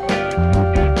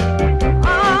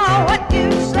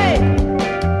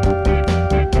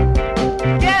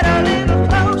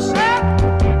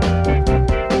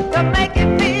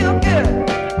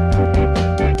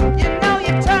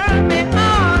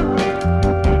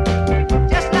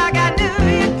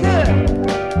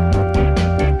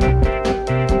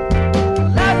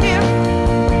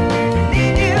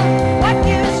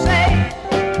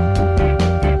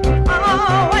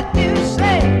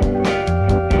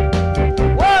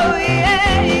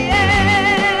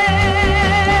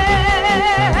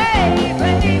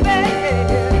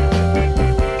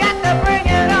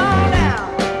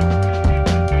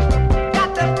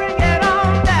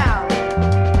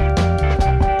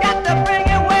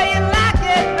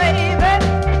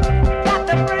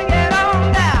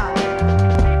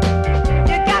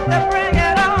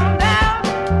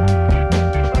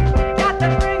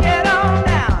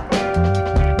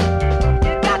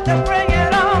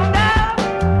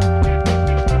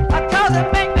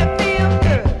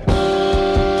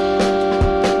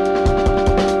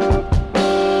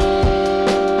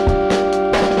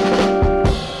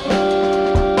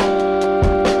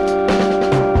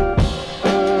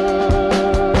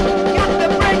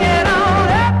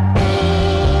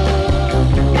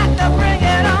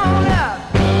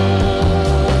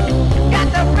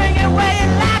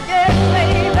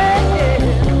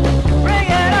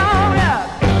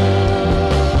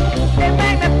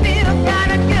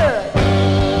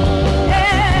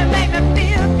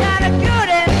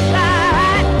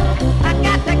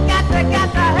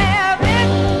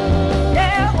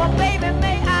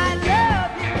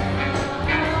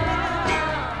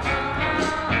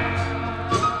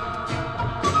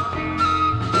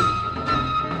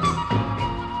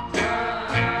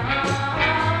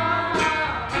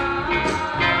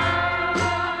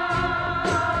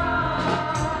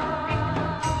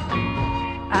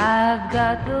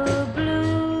 got the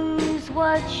blues,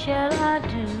 what shall I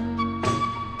do?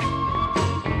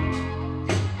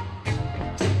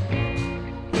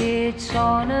 It's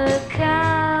on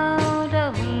account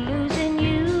of losing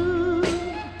you.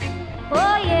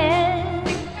 Oh yeah.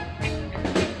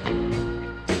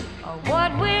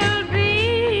 What will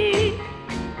be?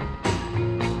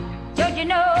 Don't you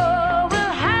know we'll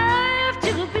have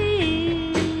to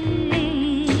be?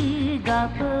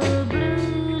 Got the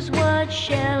blues, what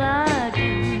shall I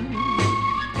do?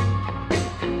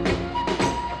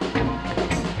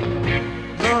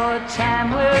 The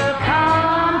time will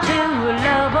come to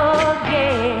love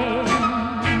again.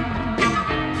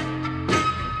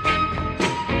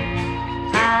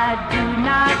 I do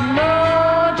not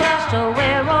know just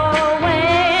where or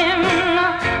when.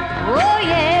 Oh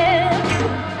yeah.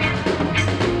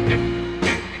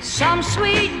 Some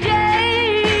sweet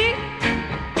day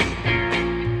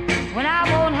when I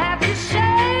won't have to say,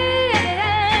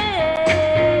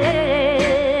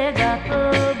 got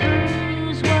the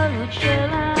blues, what shall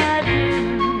I do?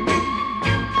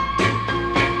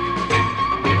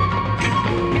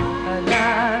 La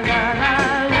la la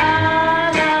la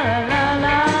la la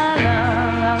la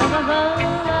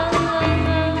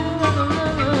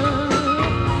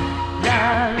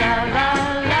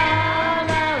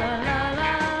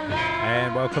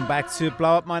And welcome back to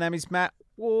Blow Up. My name is Matt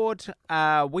Ward.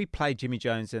 We played Jimmy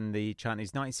Jones and the chant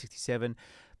is 1967,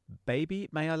 Baby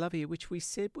May I Love You, which we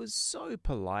said was so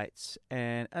polite.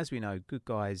 And as we know, good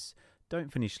guys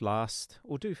don't finish last,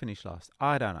 or do finish last.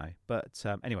 I don't know. But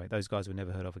anyway, those guys were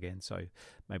never heard of again, so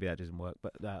maybe that doesn't work.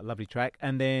 But lovely track.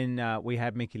 And then we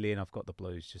had Mickey Lee and I've Got the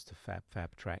Blues, just a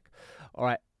fab track. All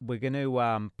right, we're going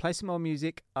to play some more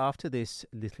music after this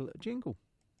little jingle.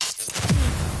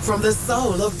 From the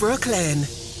soul of Brooklyn,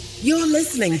 you're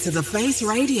listening to The Face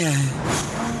Radio.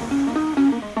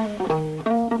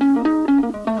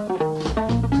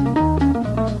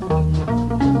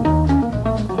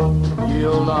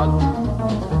 Yield not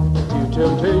to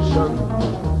temptation,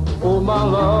 oh my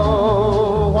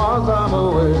love, whilst I'm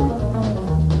away.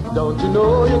 Don't you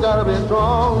know you gotta be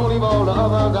strong, leave all the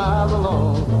other guys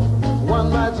alone. One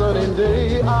night sunny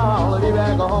day, I'll be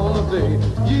back home to say,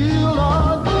 yield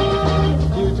not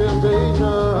to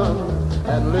temptation,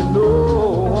 and let no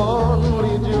one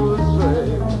lead you astray.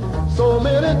 So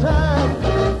many times,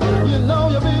 you know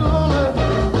you'll be lonely.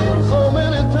 So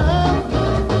many times,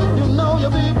 you know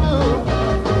you'll be blue.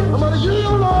 But you,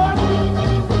 Lord,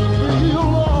 you,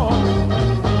 Lord,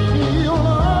 you,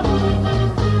 Lord,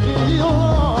 you,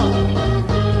 Lord.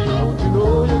 Don't you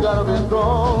know you gotta be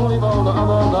strong, leave all the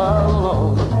other guys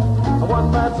alone. One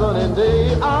bad sunny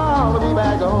day, I'll be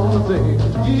back home to say,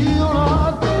 you,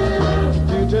 Lord,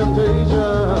 to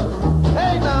temptation.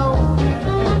 Hey now.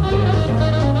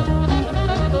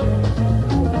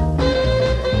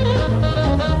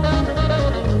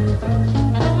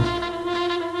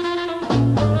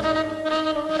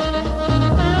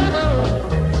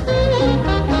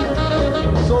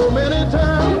 So many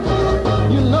times,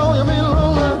 you know you'll be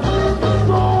lonely.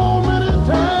 So many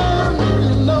times,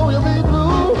 you know you'll be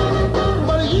blue.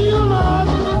 But you, Lord,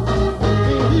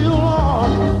 you,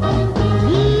 Lord,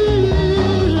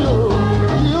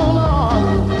 you, Lord.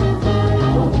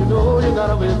 Don't you know you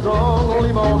gotta be strong,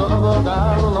 leave all the other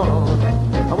guys alone.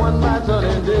 One night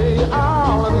sunny day,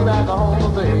 I'll be back home to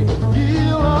say,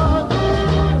 you, Lord,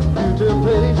 to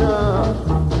temptation.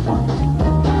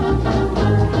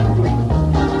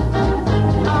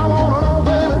 I wanna know,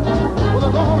 baby, was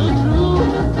it gonna be true?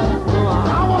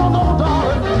 I wanna know,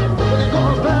 darling, was you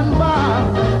gonna stand by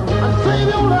and save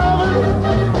your loving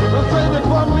and save it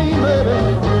for me, baby?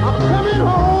 I'm coming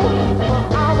home,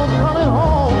 I was coming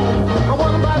home. I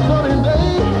want my sunny day,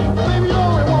 baby, you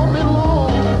know it won't be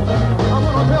long. I'm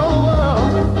gonna tell the world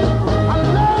I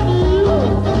love you.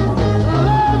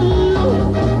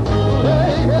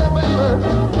 Hey, hey, baby,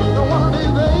 and one of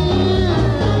these days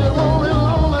it won't be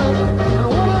lonely, and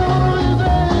one of these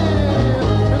days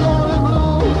it's gonna be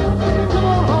blue. Come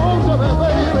on home to me,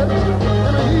 baby,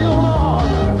 and heal Lord,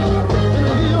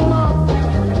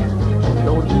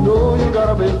 Don't you know you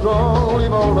gotta be strong,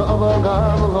 leave all the other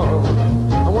guys alone.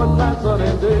 And one night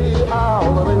sunny day,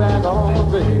 I'll be back home to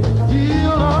say,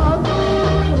 heal Lord,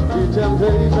 to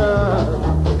temptation.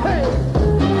 Hey,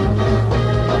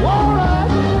 all right,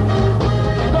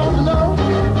 don't you know?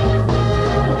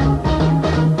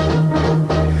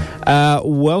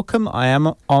 Welcome. I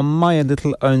am on my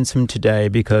little lonesome today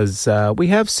because we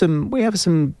have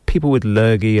some people with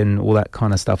lurgy and all that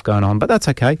kind of stuff going on, but that's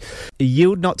okay.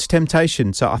 Yield not to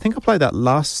temptation. So I think I played that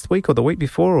last week or the week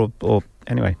before, or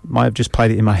Anyway, might have just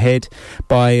played it in my head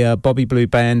by Bobby Blue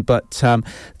Band, but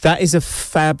that is a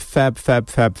fab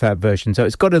version. So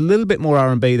it's got a little bit more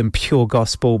R&B than pure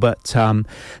gospel, but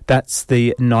that's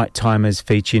the Nighttimers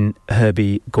featuring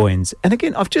Herbie Goins. And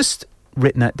again, I've just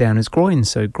written that down as Groins.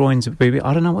 So Groins of Baby.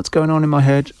 I don't know what's going on in my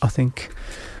head. I think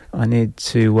I need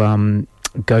to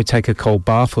go take a cold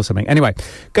bath or something. Anyway,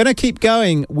 going to keep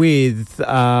going with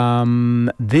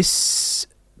this.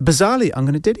 Bizarrely, I'm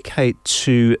going to dedicate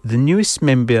to the newest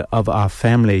member of our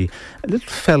family, a little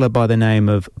fella by the name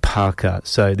of Parker.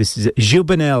 So this is Gilles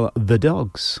Bonnel, The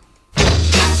Dogs. Look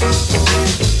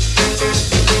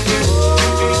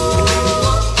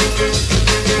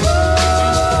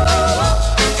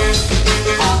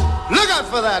out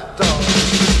for that dog.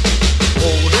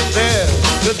 Hold it there.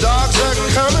 The dogs are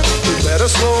coming. You better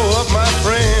slow up, my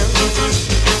friend.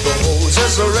 The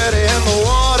hoses are ready and the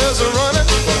waters are running.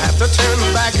 We'll have to turn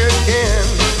back again.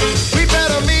 We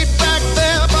better meet back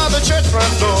there by the church front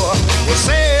door. We'll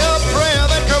say a prayer,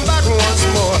 then come back once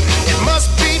more. It must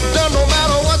be done no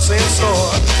matter what's in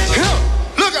store.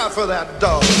 Look out for that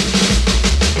dog.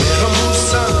 Come on,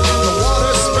 son, the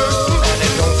water's spurting and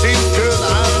it don't feel good,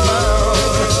 I found.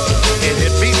 It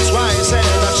hit me twice and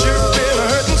I've sure been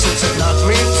hurting since it knocked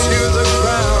me to the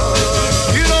ground.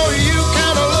 You know, you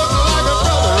kinda look like a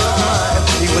brother of mine.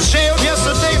 He was jailed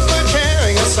yesterday for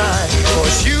carrying a sign.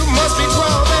 Course you must be 12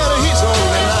 and he's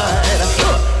only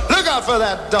 9. Look out for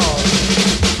that dog.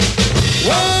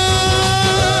 Why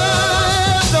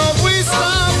don't we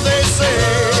stop, they say.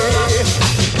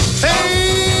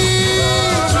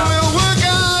 Things will work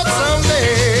out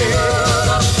someday.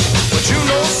 But you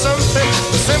know something,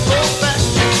 the simple fact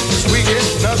is we get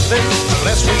nothing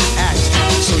unless we act.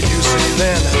 So you see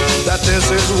then that this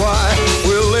is why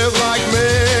we'll live like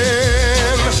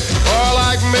men, or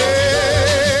like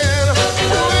men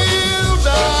will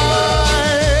die.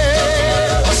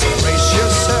 So brace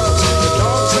yourselves, the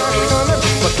dogs are coming,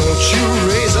 but don't you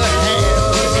raise a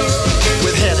hand.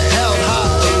 With head held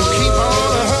high, we'll keep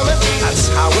on humming, that's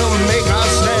how we'll make our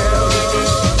stand.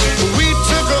 We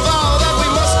took a vow that we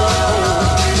must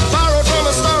uphold, borrowed from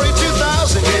a story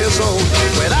 2,000 years old.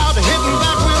 Without hitting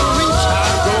back, we'll reach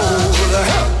our goal.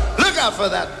 Look out for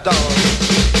that dog.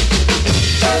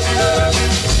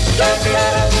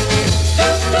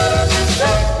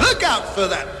 Look out for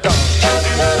that dog.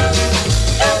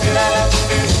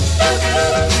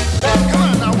 Come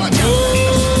on now, watch out.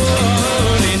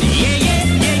 Moaning, yeah,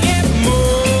 yeah, yeah, yeah,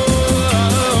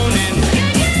 moaning.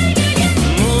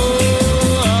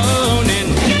 Moaning.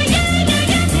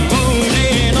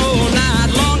 Moaning all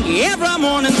night long. Every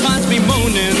morning finds me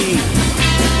moaning.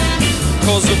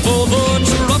 'Cause of all the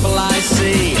trouble I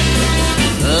see,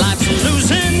 life's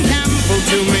losing Campbell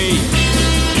to me.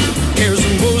 Cares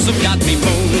and woes have got me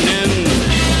moaning.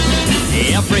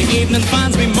 Every evening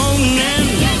finds me moaning.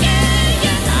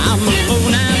 I'm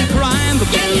alone and crying the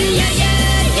blues.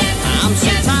 I'm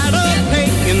so tired of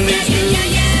paying these dues.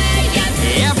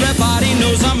 Everybody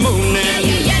knows I'm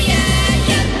moaning.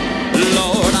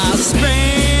 Lord, I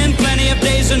spend plenty of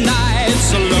days and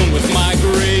nights alone with my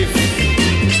grief.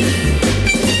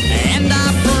 And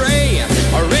I pray,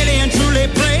 I really and truly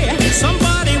pray,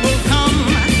 somebody will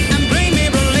come and bring me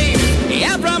relief.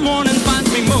 Every morning finds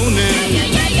me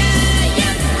moaning.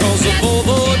 'Cause of all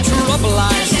the trouble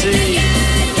I see,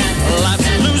 life's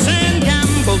losing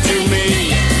gamble to me.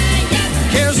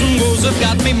 Cares and woes have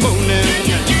got me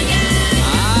moaning.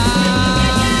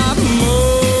 I'm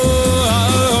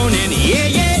moaning, yeah,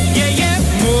 yeah, yeah, yeah,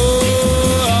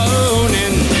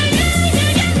 moaning.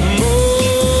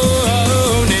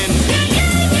 Moaning.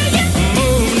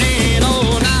 Moaning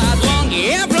all night long.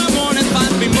 Every morning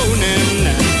finds me moaning.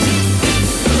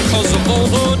 'Cause of all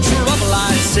the trouble I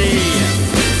see,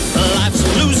 life's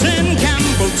losing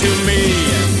Campbell to me.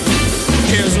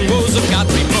 Cares and woes have got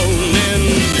me moaning.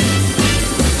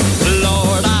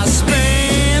 Lord, I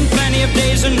spend plenty of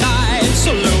days and nights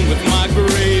alone with my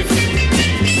grief.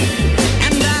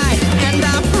 And I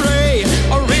pray,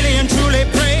 I really and truly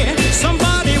pray,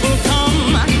 somebody will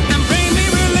come and bring me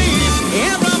relief.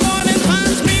 Every morning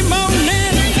finds me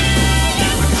moaning.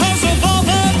 'Cause of all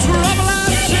the trouble I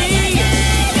see,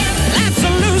 life's a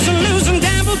losing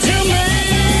gamble to me.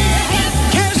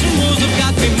 Cares and woes have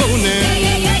got me moaning.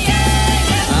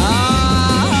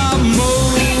 I'm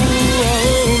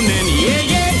moaning, yeah,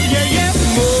 yeah, yeah, yeah,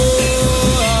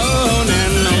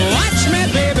 moaning. Watch me,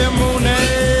 baby,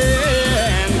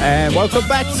 moaning. And welcome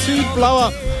back to Blow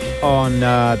Up on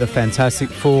the Fantastic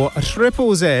Four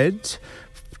Triple Z.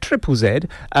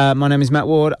 My name is Matt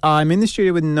Ward. I'm in the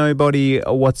studio with nobody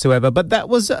whatsoever, but that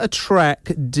was a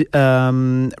track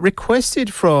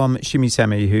requested from Shimmy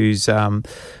Sammy,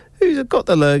 who's got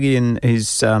the lurgy and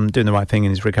is doing the right thing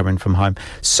and is recovering from home.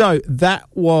 So that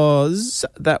was,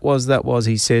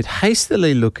 he said,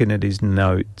 hastily looking at his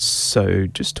notes. So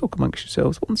just talk amongst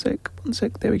yourselves. One sec.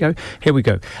 There we go. Here we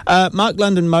go. Mark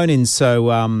London moaning.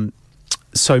 So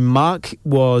Mark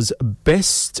was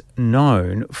best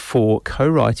known for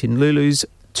co-writing Lulu's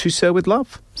To Sir With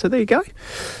Love. So there you go.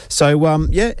 So,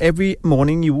 every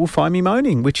morning you will find me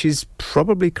moaning, which is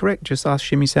probably correct. Just ask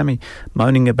Shimmy Sammy.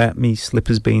 Moaning about me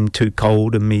slippers being too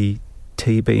cold and me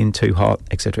tea being too hot,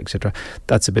 etc., etc.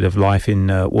 That's a bit of life in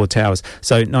Ward Towers.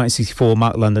 So 1964,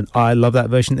 Mark London. I love that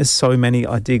version. There's so many.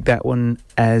 I dig that one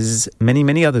as many,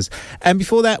 many others. And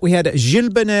before that, we had Gilles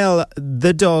Bernal,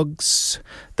 The Dogs.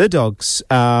 The Dogs.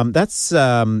 That's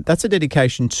a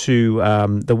dedication to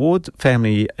the Ward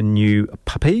family, a new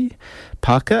puppy,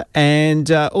 Parker,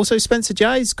 and also Spencer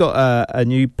Jay's got a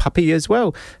new puppy as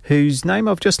well, whose name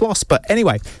I've just lost. But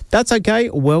anyway, that's okay.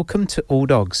 Welcome to All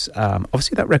Dogs.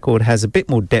 Obviously, that record has a bit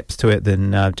more depth to it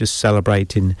than just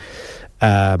celebrating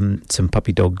some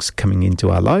puppy dogs coming into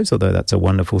our lives, although that's a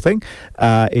wonderful thing.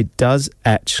 It does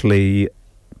actually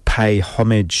pay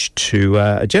homage to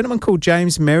a gentleman called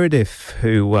James Meredith,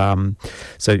 who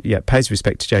pays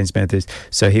respect to James Meredith.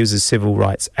 So he was a civil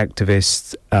rights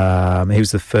activist. He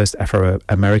was the first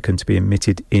Afro-American to be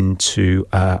admitted into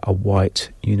a white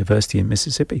university in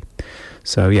Mississippi.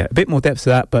 So a bit more depth to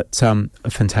that, but a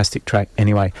fantastic track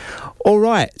anyway. All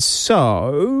right,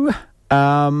 so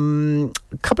a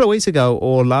couple of weeks ago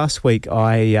or last week,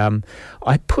 I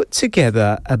put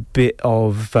together a bit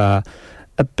of a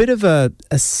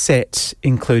set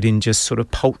including just sort of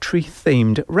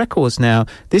poultry-themed records. Now,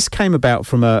 this came about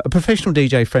from a professional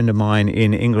DJ friend of mine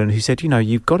in England who said,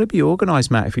 you've got to be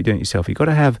organised, Matt, if you're doing it yourself. You've got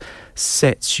to have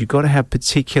sets. You've got to have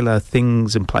particular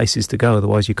things and places to go,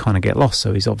 otherwise you kind of get lost.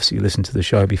 So he's obviously listened to the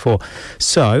show before.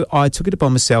 So I took it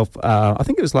upon myself, I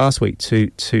think it was last week,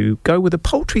 to go with a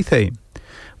poultry theme,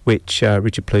 which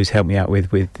Richard Plews helped me out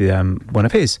with one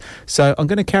of his. So I'm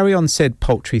going to carry on said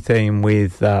poultry theme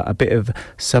with a bit of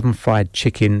southern fried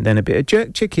chicken, then a bit of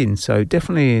jerk chicken. So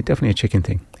definitely a chicken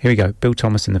thing. Here we go. Bill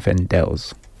Thomas and the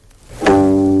Fendels.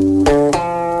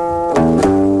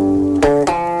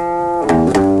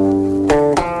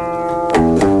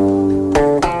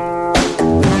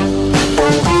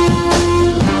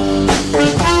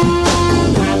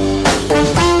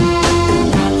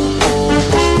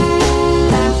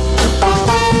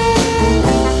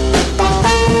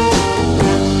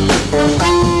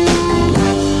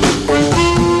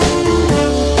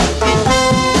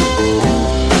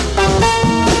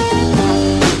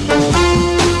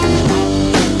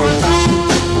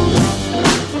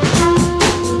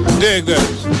 Dig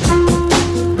this.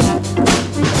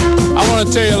 I want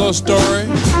to tell you a little story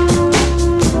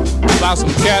about some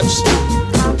cats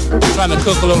trying to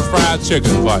cook a little fried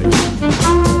chicken for you.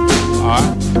 All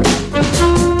right?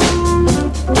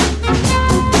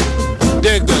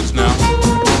 Dig this now.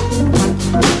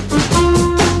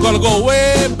 Gonna go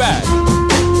way back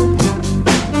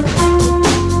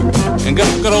and get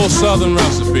a good old southern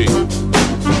recipe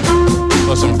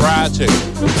for some fried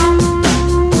chicken.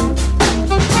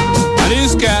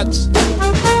 These cats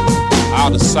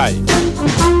out of sight.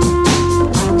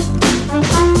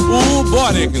 Ooh,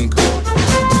 boy, they can cook.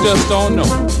 You just don't know.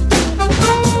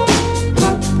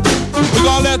 We're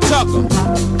gonna let Tucker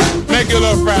make you a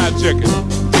little fried chicken.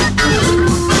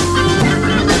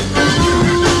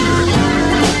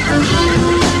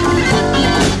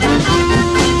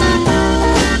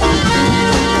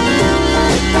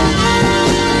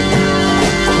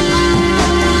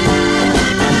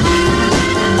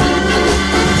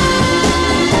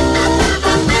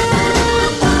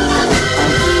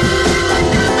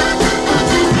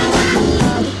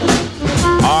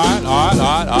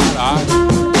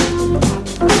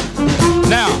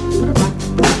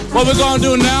 What we're gonna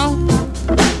do now,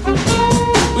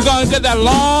 we're gonna get that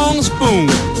long spoon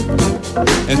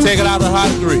and take it out of hot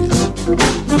grease.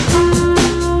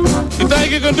 You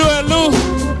think you can do it, Lou?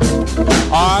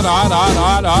 All right.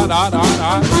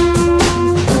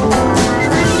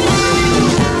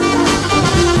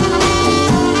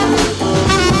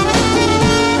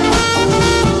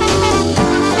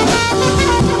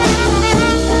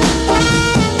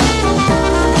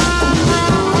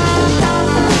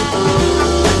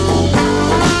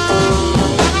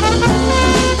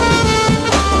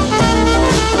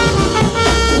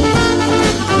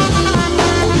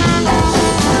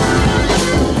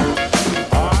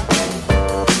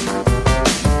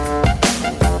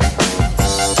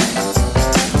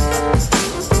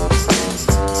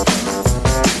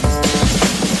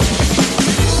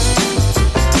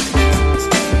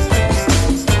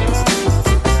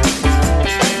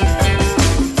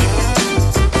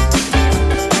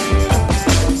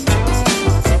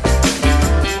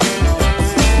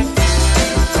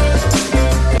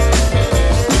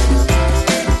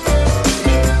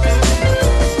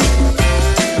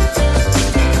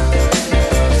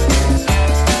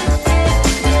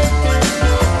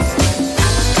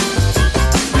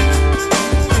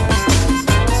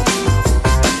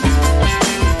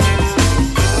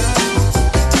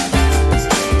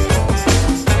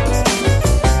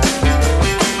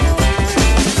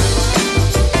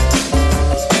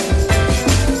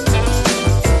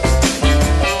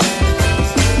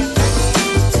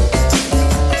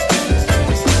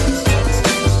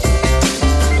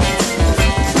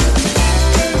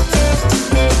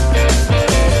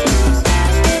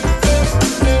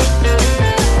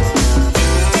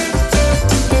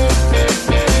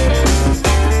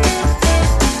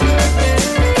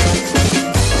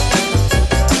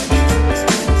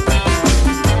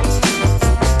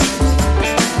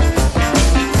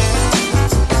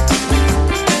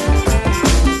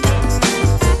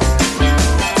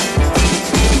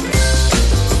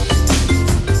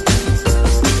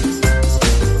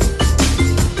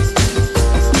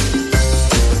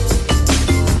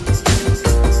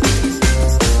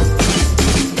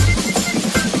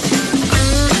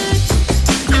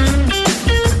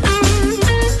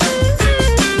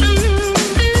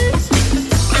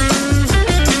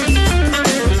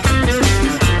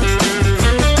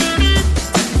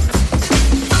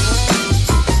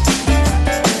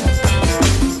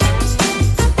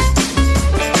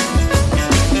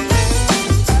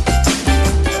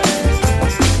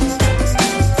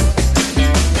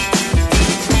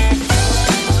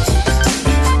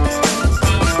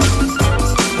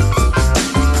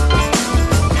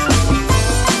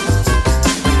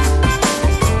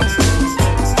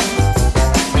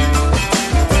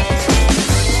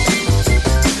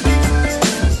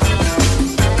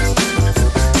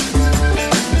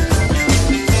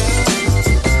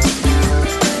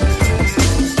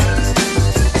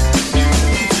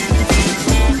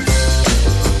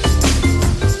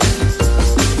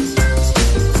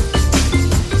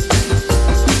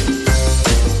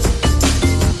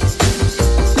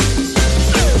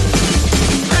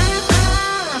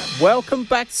 Welcome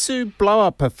back to Blow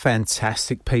Up, a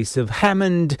fantastic piece of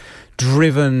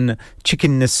Hammond-driven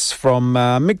chickenness from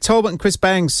Mick Talbot and Chris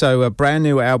Bangs. So a brand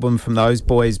new album from those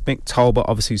boys. Mick Talbot,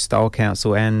 obviously Style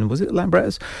Council, and was it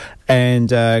Lambrettas?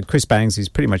 And Chris Bangs has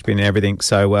pretty much been in everything.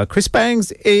 So Chris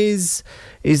Bangs is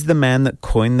the man that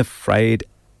coined the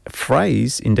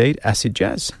phrase, indeed, acid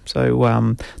jazz. So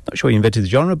not sure he invented the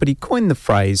genre, but he coined the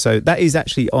phrase. So that is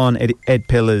actually on Ed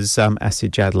Pillar's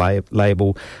acid jazz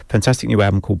label. Fantastic new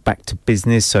album called Back to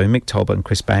Business. So Mick Talbot and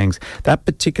Chris Bangs. That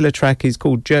particular track is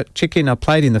called Jerk Chicken. I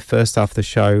played in the first half of the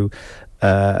show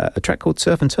a track called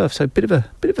Surf and Turf. So a bit of a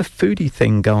foodie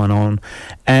thing going on.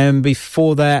 And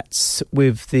before that,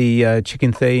 with the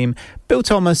chicken theme, Bill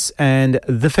Thomas and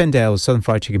the Fendels, Southern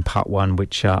Fried Chicken Part 1,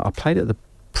 which I played at the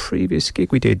previous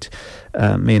gig we did,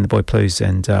 me and the Boy Blues,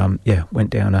 and went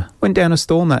down a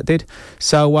storm, that did.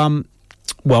 So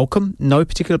welcome, no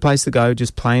particular place to go,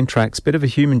 just playing tracks, bit of a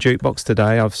human jukebox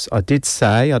today. I did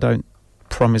say I don't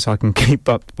promise I can keep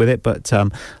up with it, but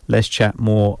let's chat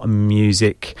more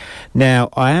music. Now,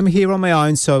 I am here on my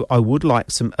own, so I would like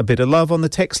a bit of love on the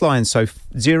text line. So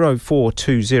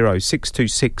 0420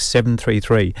 626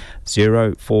 733,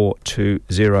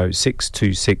 0420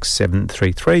 626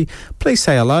 733. Please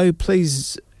say hello,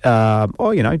 please,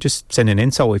 or just send an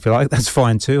insult if you like. That's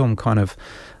fine too. I kind of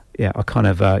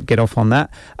get off on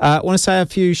that. I want to say a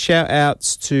few shout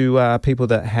outs to people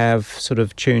that have sort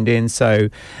of tuned in. So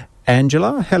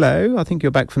Angela, hello. I think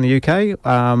you're back from the UK.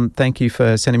 Thank you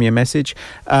for sending me a message.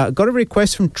 Got a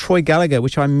request from Troy Gallagher,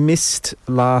 which I missed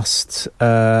last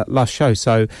show.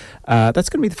 So that's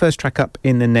going to be the first track up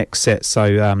in the next set.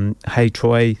 So, hey,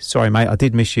 Troy, sorry, mate. I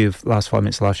did miss you last 5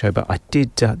 minutes of last show, but I did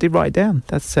write it down.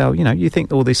 That's how, you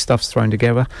think all this stuff's thrown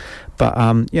together. But,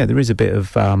 there is a bit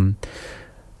of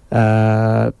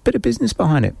business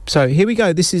behind it. So here we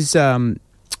go.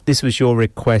 This was your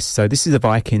request. So this is the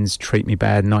Vikings, Treat Me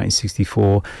Bad,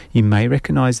 1964. You may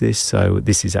recognise this. So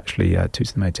this is actually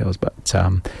Toots and the Maytals, but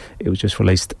it was just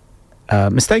released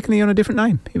mistakenly on a different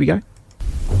name. Here we go.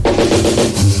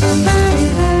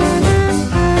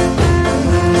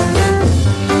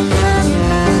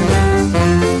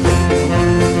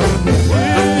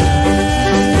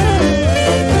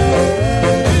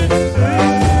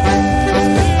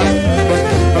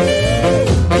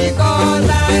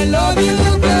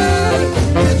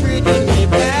 Treating me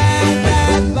bad.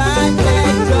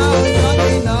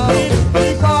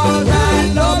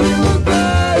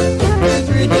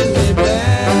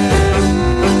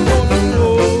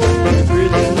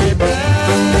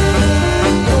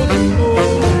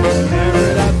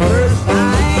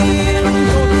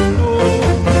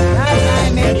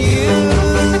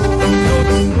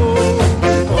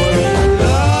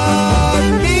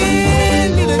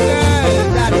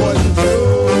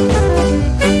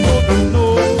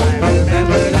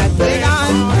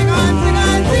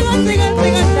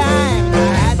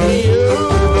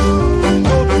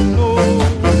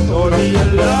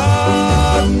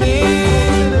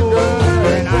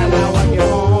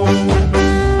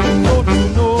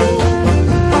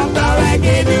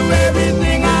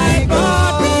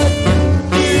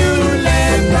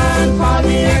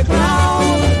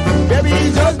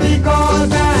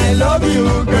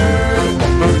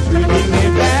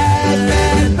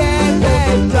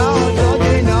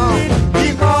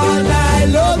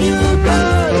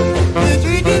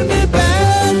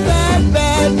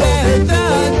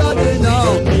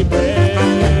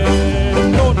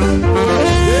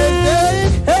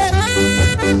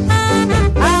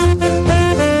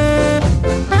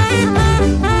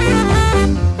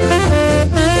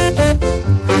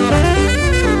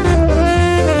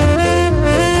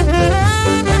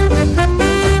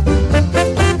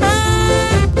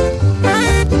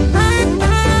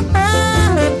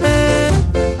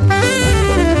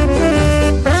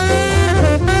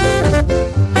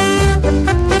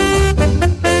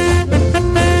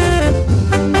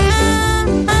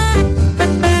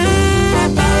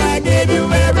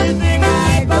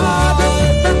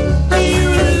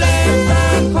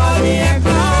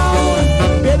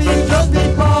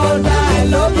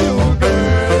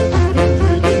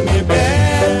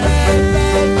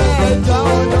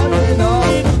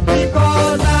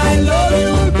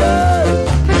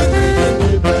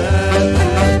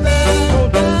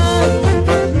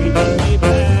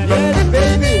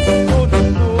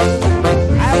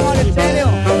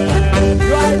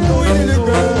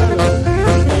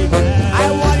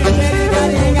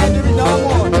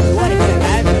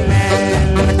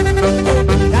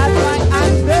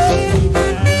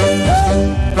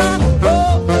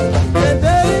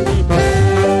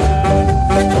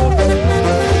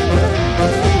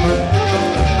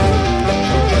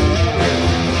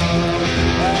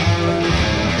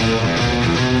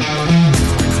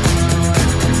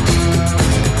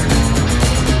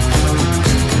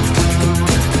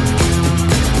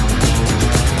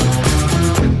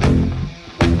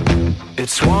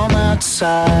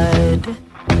 outside,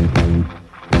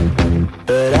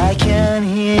 but I can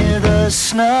hear the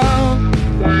snow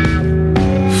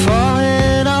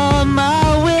falling on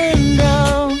my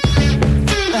window.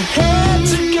 I had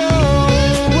to go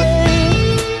away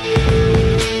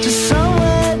to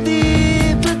somewhere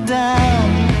deeper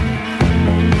down.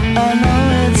 I know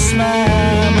it's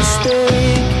my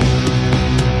mistake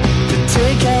to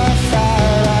take off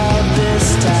out of this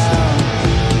town,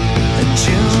 and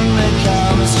June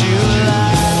becomes July.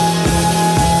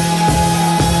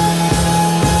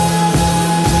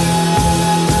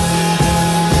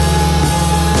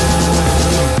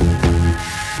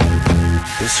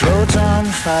 This road's on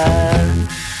fire,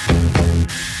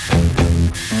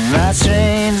 my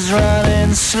train's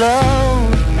running slow.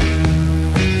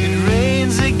 It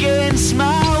rains against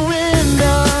my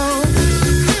window.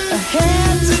 I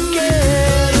had to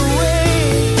get away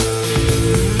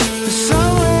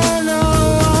somewhere no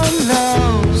one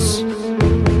knows.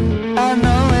 I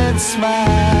know it's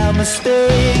my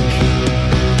mistake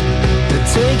to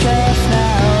take off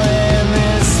now in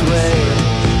this way,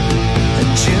 and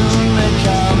June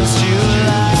becomes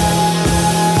July.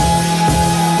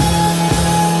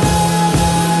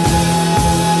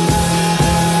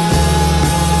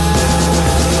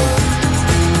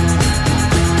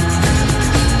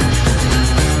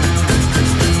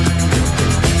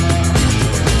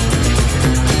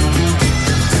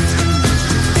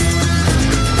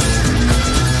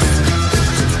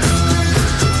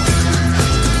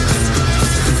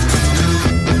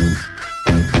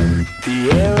 The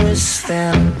air is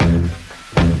thin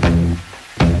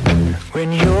when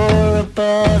you're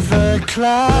above the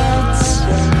clouds.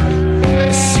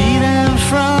 I see them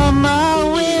from my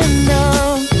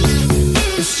window.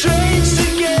 It's strange to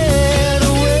get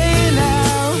away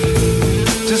now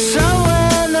to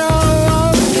somewhere no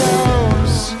one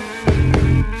goes.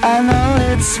 I know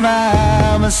it's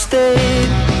my mistake,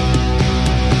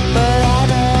 but I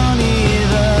don't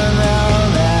even know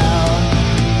now.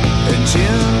 And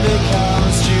June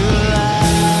becomes July.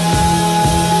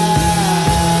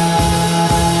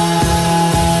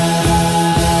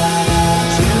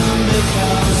 June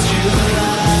becomes July.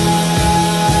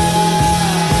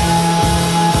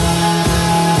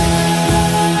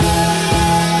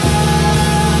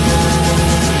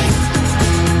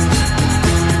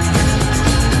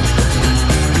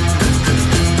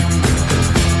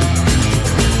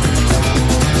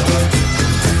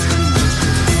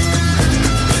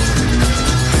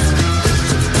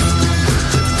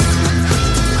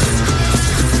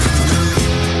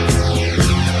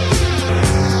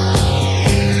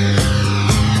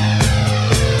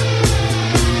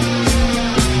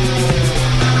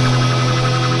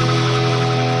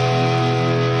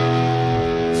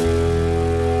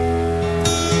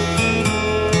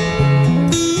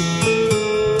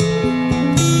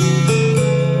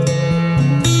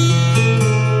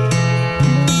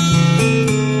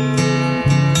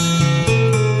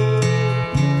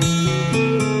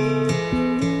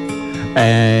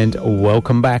 And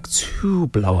welcome back to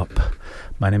Blow Up.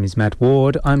 My name is Matt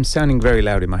Ward. I'm sounding very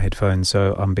loud in my headphones,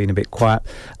 so I'm being a bit quiet.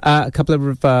 A couple of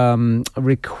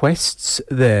requests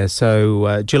there.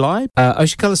 So July,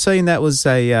 Ocean Colour Scene, that was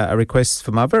a request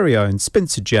for my very own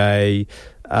Spencer J,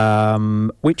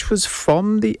 which was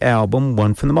from the album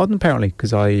One from the Modern, apparently,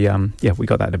 because we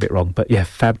got that a bit wrong. But yeah,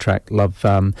 fab track.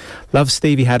 Love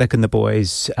Stevie Haddock and the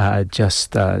boys.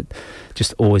 Just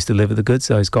always deliver the goods.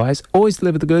 Those guys always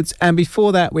deliver the goods. And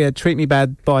before that, we had Treat Me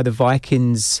Bad by the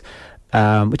Vikings,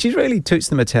 which is really Toots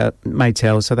the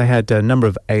Maytals. So they had a number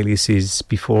of aliases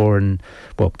before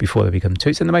they become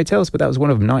Toots and the Maytals, but that was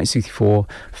one of them, 1964,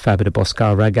 Fabba de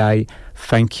Boscar Reggae.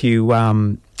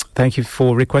 Thank you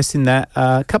for requesting that.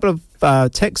 A couple of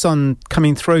texts on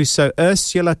coming through. So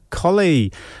Ursula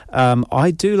Colley,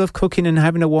 I do love cooking and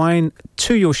having a wine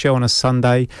to your show on a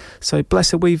Sunday. So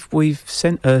bless her, we've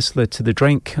sent Ursula to the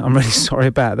drink. I'm really sorry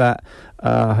about that.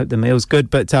 I hope the meal's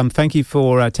good, but thank you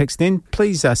for texting in.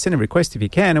 Please send a request if you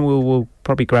can, and we'll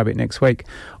probably grab it next week.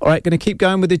 All right, going to keep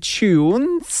going with the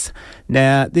tunes.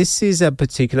 Now, this is a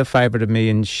particular favourite of me,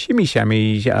 and Shimmy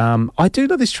Shammy. I do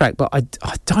love this track, but I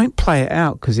don't play it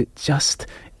out because it's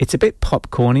a bit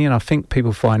popcorny, and I think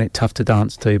people find it tough to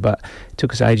dance to, but it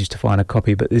took us ages to find a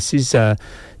copy. But this is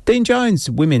Dean Jones,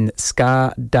 Women,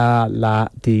 Ska Da La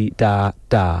Di Da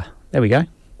Da. There we go.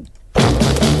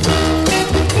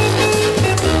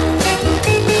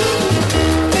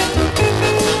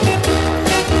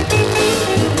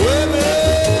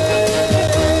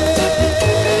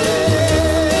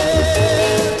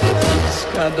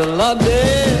 De la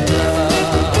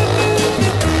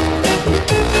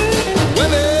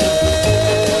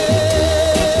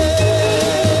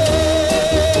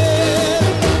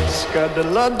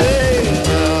my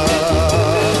danger.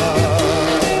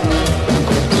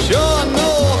 Sure I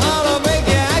know how to make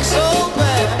you act so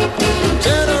bad.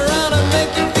 Turn around and make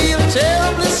you feel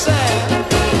terribly sad.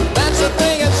 That's the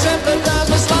thing that simply drives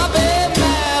me sloppy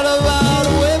mad about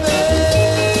women.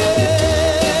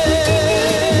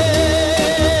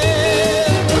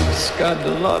 It's got to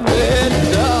love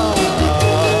it down.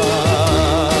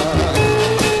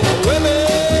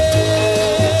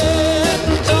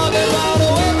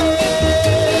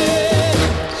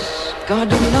 God,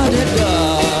 do not it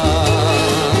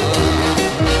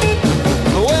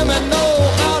women know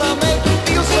how to make you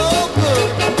feel so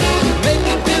good. Make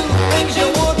you do things you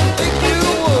wouldn't think you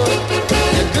would.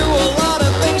 And do a lot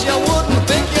of things you wouldn't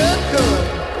think you could.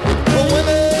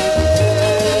 Women.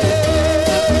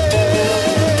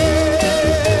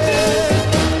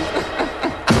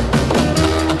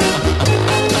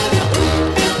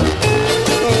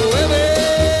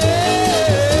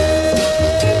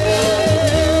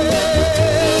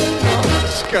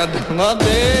 My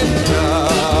danger.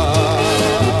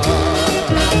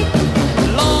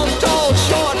 Long, tall,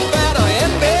 short, fat, or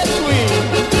in between.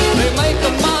 They make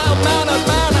a mild-mannered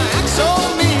man act so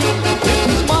mean.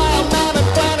 This mild-mannered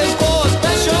plan is for a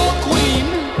special queen.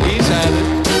 He's had it.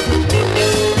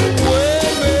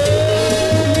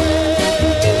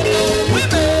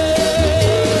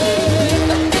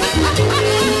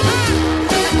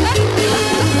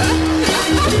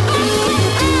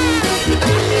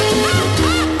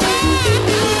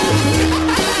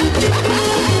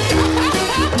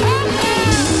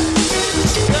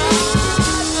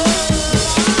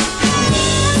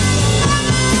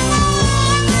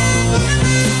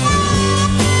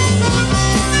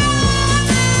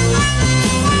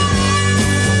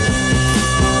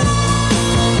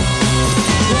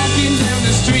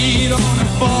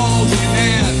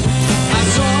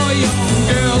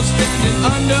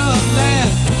 Under a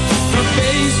lamp, her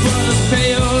face was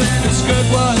pale and her skirt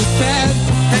was fat.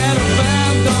 Had a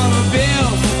 $5 bill,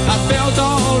 I felt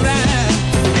alright.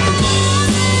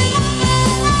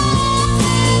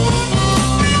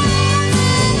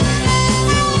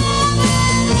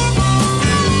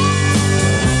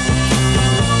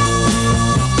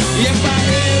 If I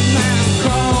had my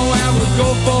car, I would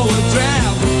go for a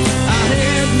drive. I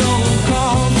had no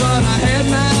car, but I had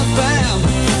my van.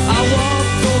 I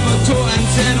walked over to her and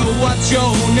said, oh, what's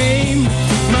your name?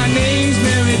 My name's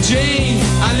Mary Jane.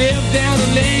 I live down the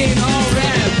lane,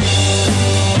 alright.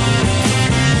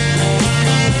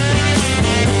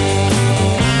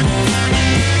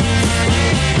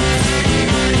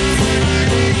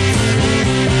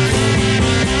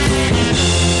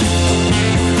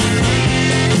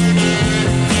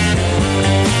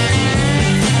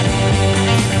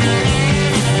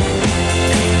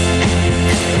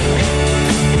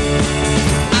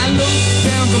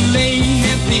 Lane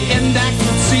at the end I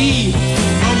could see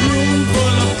a room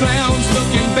full of clowns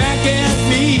looking back at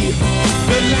me.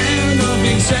 The line of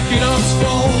executives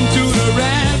formed to the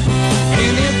right,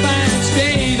 and if I had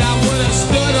stayed I would have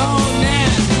stood all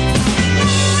night.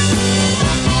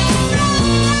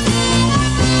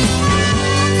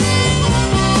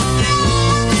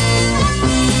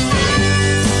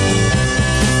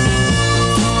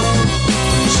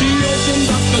 She opened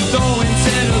up the door and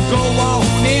said, go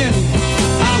on in.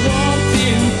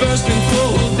 First and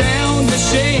pulled down the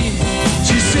shade.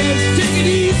 She said, take it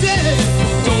easy,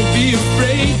 don't be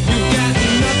afraid. You've got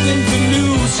nothing to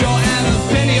lose, you're at a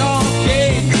penny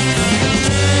arcade.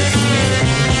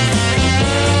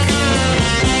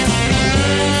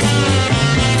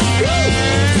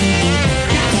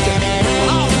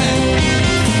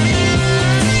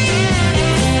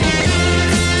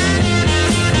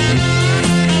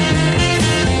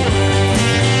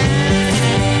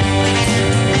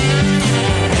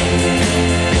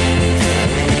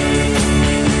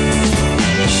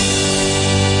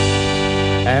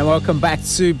 And welcome back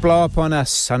to Blow Up on a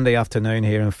Sunday afternoon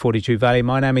here in 42 Valley.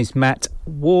 My name is Matt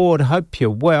Ward. Hope you're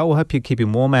well. Hope you're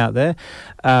keeping warm out there.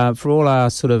 For all our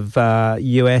sort of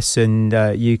US and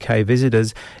UK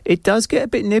visitors, it does get a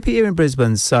bit nippy here in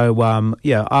Brisbane. So,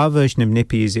 yeah, our version of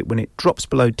nippy is it when it drops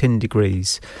below 10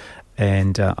 degrees.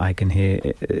 And I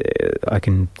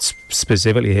can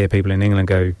specifically hear people in England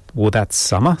go, well, that's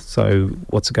summer, so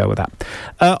what's the go with that?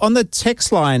 On the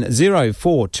text line,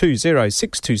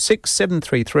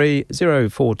 0420-626-733,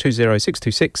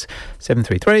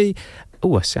 0420-626-733.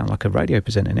 Oh, I sound like a radio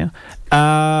presenter now.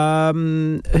 Oh,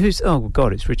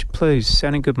 God, it's Richard Plews.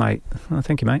 Sounding good, mate. Oh,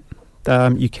 thank you, mate.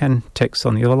 you can text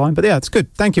on the other line. But yeah, it's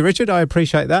good. Thank you, Richard. I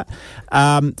appreciate that.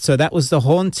 So that was the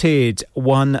Haunted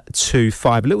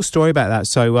 125. A little story about that.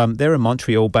 So they're a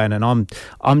Montreal band, and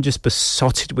I'm just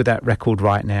besotted with that record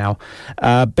right now.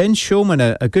 Ben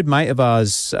Shulman, a good mate of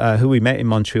ours, who we met in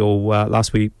Montreal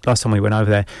last time we went over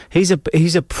there. He's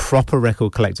a proper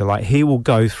record collector. Like, he will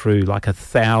go through like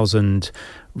 1,000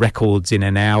 records in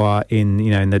an hour in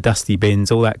the dusty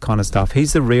bins, all that kind of stuff.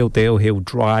 He's the real deal. He'll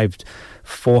drive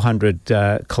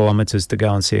 400 kilometers to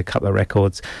go and see a couple of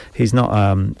records. He's not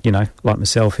like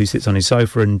myself, who sits on his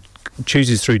sofa and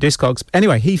chooses through Discogs.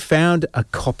 Anyway, he found a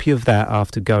copy of that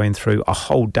after going through a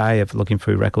whole day of looking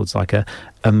through records, like a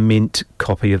mint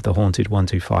copy of the Haunted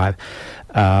 125.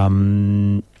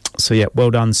 So yeah,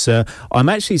 well done, sir.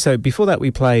 So before that we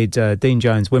played Dean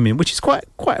Jones' Women, which is quite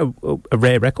a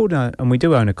rare record, and we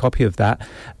do own a copy of that.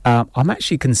 I'm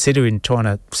actually considering trying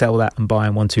to sell that and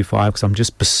buying 125 because I'm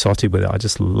just besotted with it. I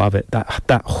just love it.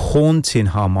 That haunting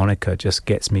harmonica just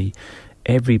gets me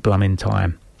every blooming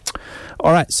time.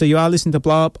 All right, so you are listening to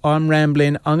Blow Up. I'm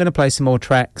rambling. I'm going to play some more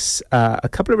tracks. A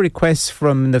couple of requests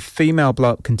from the female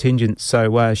Blow Up contingent.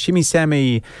 So Shimmy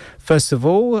Sammy, first of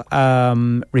all,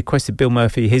 requested Bill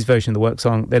Murphy, his version of the work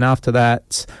song. Then after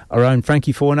that, our own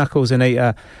Frankie Four Knuckles,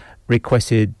 Anita,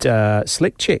 requested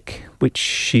Slick Chick, which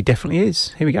she definitely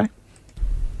is. Here we go.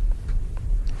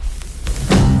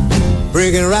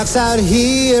 Breaking rocks out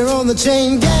here on the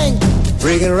chain gang.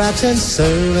 Breaking rocks and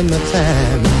serving my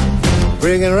time.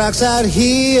 Breaking rocks out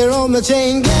here on the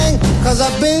chain gang, 'cause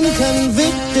I've been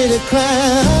convicted of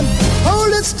crime.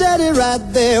 Hold it steady right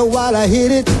there while I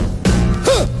hit it.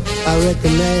 Huh. I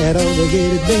reckon that ought to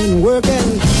get it. Been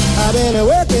working, I've been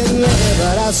working,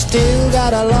 but I still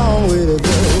got a long way to go.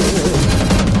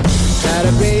 Tired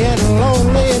of being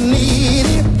lonely and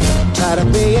needy, tired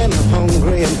of being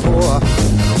hungry and poor.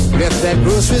 Left that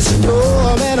grocery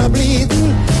store, man, I'm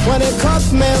bleeding when it caught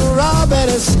me robbing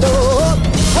a store.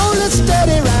 Hold it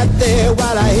steady right there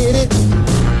while I hit it.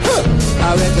 Huh.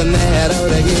 I reckon that ought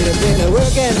to get it. Been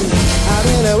working, I've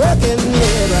been working,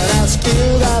 yeah, but I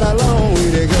still got a long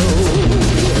way to go.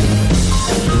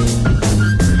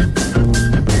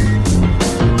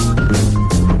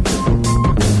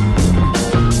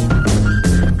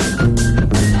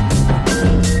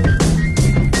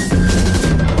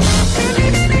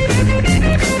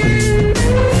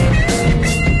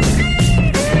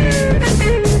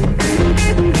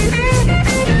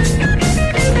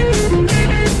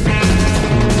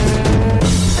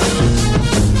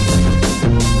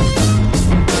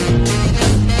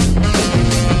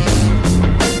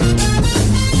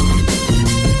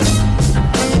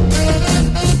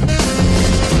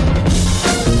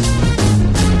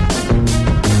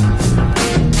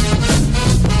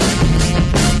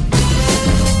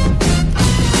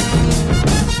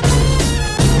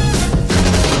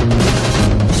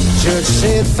 Church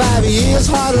said 5 years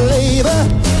hard labor.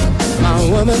 My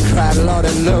woman cried, Lord,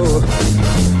 I know.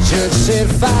 Church said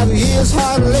 5 years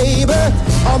hard labor.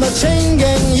 On the chain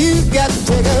gang, you got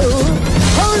to go.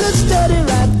 Hold it steady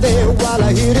right there while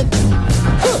I hit it.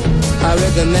 Huh. I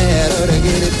reckon that ought to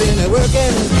get it. Been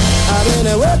working, I've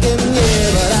been working,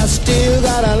 yeah, but I still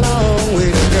got a long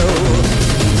way to go.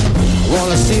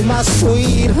 Wanna see my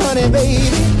sweet honey,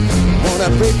 baby. Wanna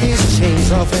break these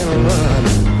chains off and run.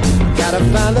 Gotta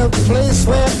find a place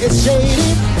where it's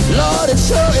shady. Lord, it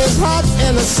sure is hot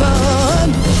in the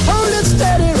sun. Hold it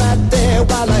steady right there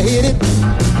while I hit it.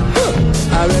 Huh.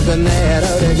 I reckon that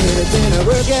ought to get it. Been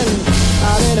working,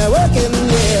 I've been working,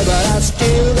 yeah, but I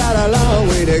still got a long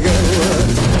way to go.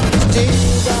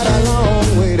 Still got a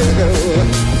long way to go.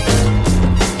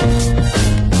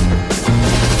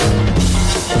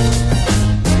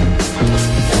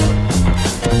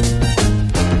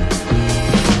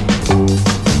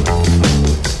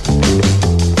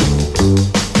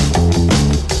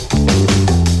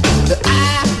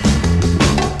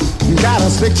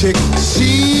 Slick chick,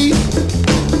 she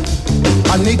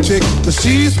a neat chick, but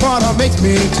she's what makes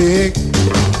me tick.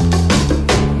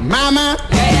 Mama,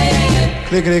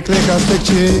 clickety click, a slick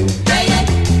chick.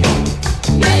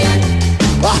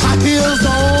 High heels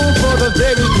on for the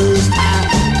baby blues.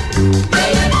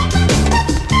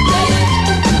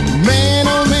 Man,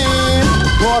 oh man,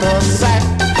 what a sight.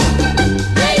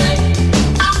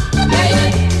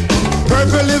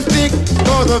 Purple lipstick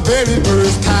for the very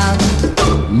first time.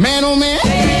 Man, oh man,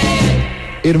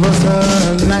 it was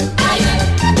a night.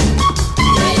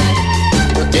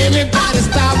 Everybody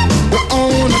stopped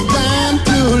on a dime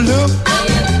to look.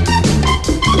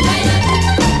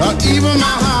 Even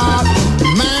my heart,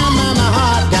 my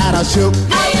heart got a shook.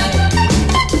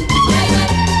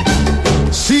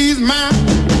 She's my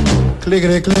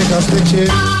clickety click, a slick chick.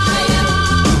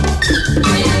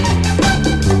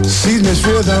 Miss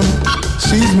Rhythm,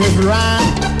 she's Miss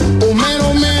Rhyme. Oh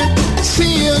man,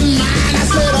 she is mine. I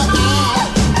said,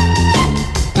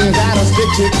 got a stick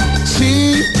chick.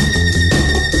 She's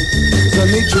a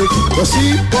neat trick, but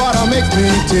she what makes me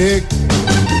tick.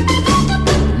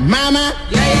 Mama,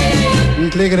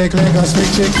 clickety click a stick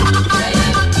chick.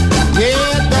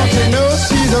 Yeah, don't you know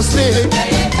she's a stick?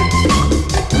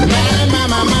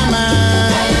 Mama,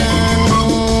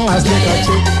 I stick a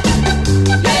chick.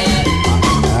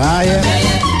 Ah yeah,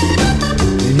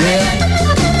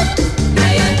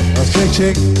 a stick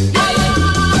chick.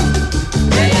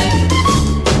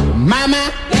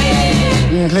 Mama,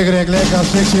 clickety click a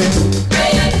stick chick.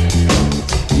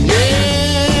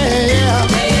 Yeah,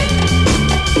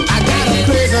 I got a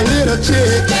crazy little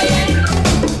chick.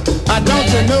 Don't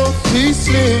you know she's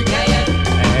slick?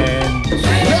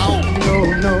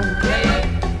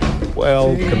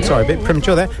 Welcome, sorry, a bit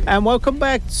premature there. And welcome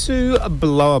back to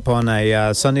Blow Up on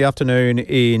a Sunday afternoon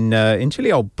in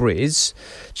chilly old Briz.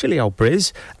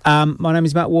 My name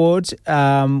is Matt Ward.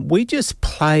 We just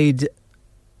played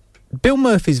Bill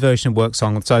Murphy's version of Work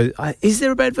Song. So is there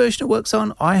a bad version of Work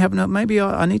Song? I have no. Maybe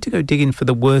I need to go digging for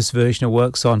the worst version of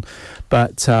Work Song.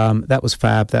 But that was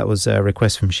fab. That was a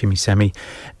request from Shimmy Sammy.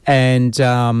 And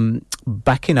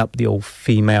backing up the old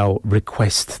female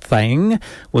request thing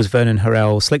was Vernon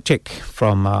Harrell, Slick Chick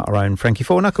from our own Frankie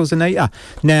Four Knuckles and Anita.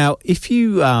 Now, if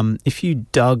you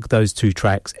dug those two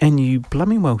tracks, and you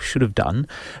blooming well should have done,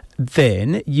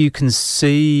 then you can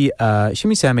see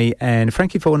Shimmy Sammy and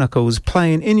Frankie Four Knuckles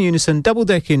playing in unison,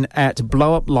 double-decking at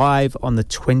Blow Up Live on the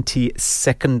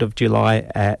 22nd of July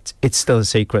at It's Still a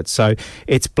Secret. So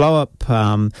it's Blow Up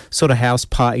sort of house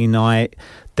party night.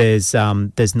 There's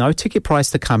no ticket price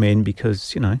to come in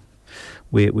because, you know,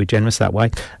 we're generous that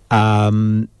way.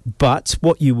 But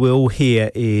what you will hear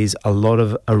is a lot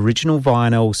of original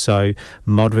vinyl, so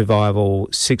mod revival,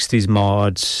 60s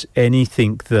mods,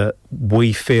 anything that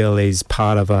we feel is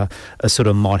part of a sort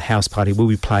of mod house party will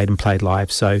be played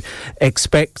live. So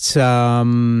expect, I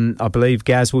believe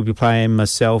Gaz will be playing,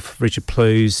 myself, Richard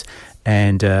Plews,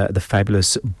 and the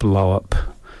fabulous Blow Up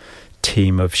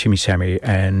team of Shimmy Sammy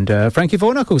and Frankie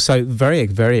Four Knuckles. So very,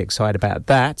 very excited about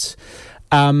that.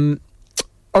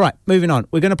 All right, moving on.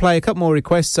 We're going to play a couple more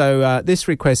requests. So this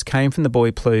request came from the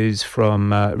boy Plews,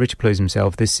 from Richard Plews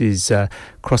himself. This is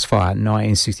Crossfire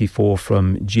 1964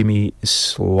 from Jimmy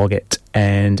Sloggett.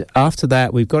 And after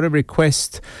that, we've got a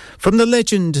request from the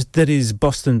legend that is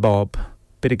Boston Bob.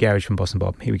 Bit of garage from Boston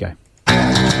Bob. Here we go.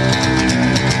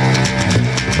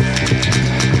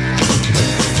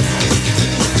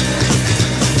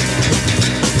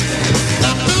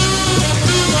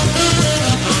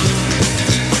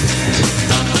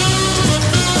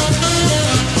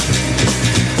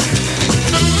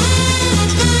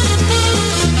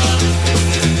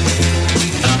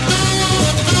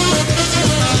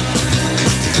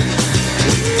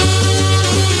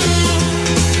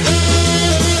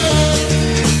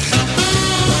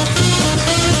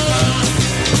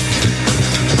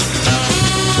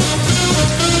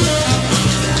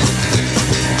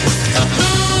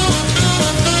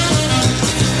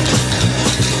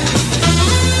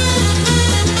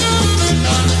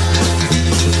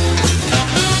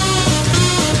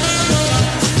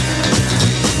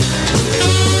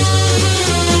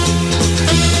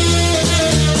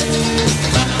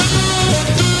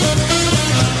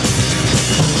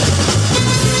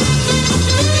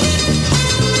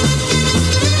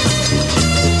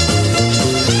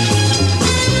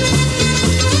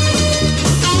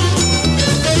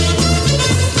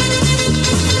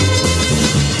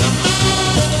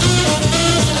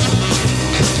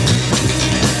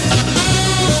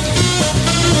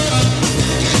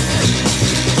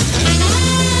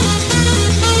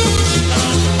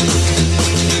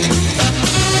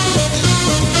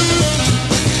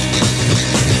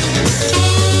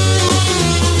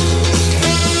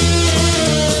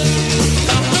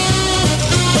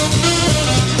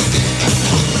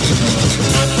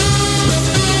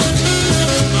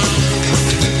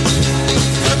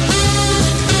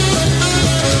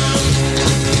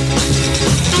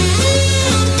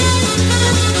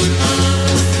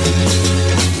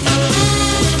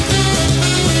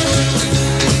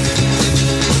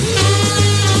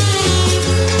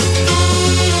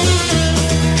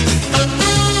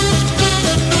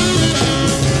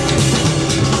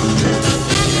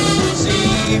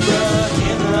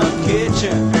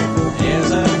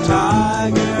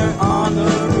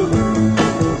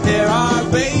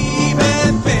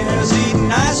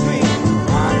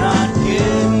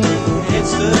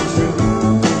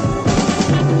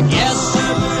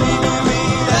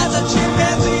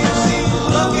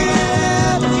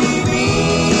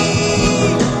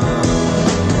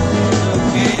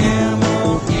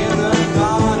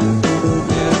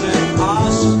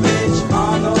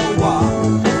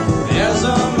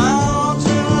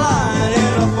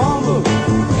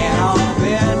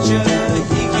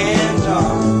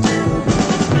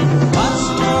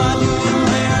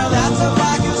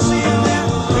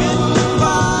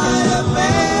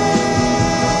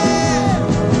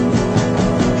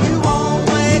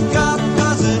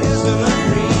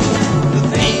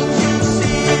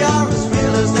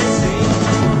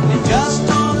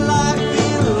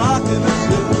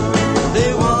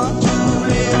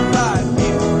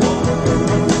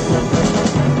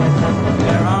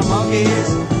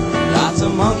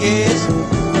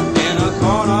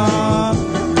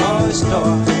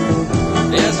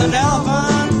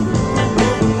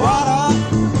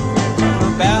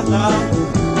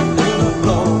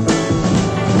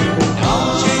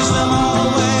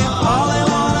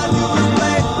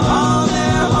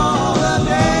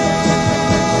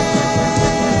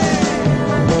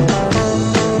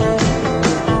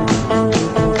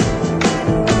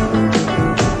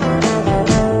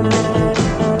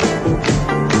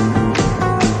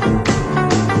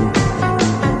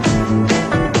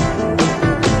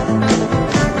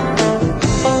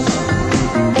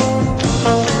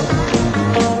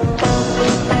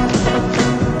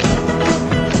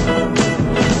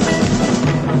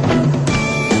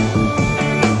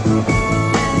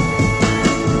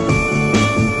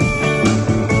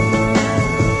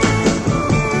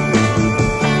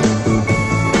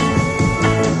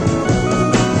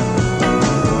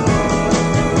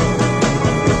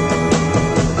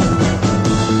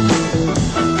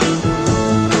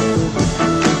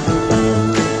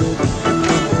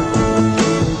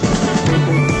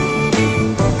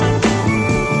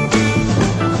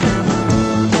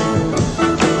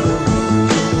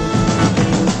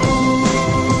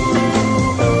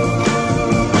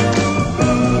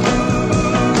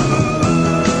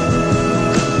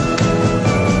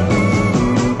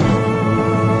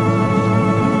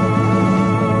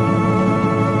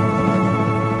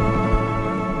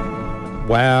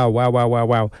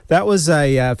 Wow. That was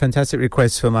a fantastic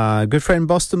request from our good friend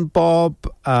Boston Bob,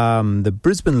 the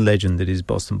Brisbane legend that is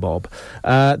Boston Bob.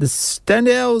 The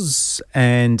Standells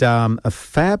and a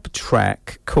fab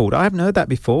track called, I haven't heard that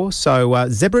before, so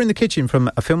Zebra in the Kitchen from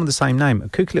a film of the same name. A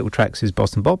kooky little track, says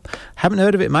Boston Bob. Haven't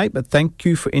heard of it, mate, but thank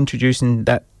you for introducing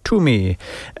that to me.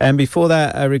 And before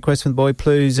that, a request from the Boy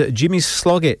Blues, Jimmy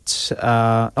Sloggett,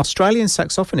 Australian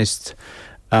saxophonist.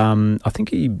 I think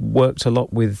he worked a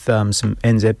lot with some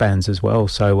NZ bands as well,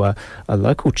 so a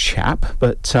local chap,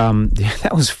 but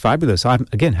that was fabulous. I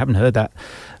haven't heard that.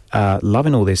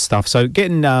 Loving all this stuff. So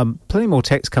getting plenty more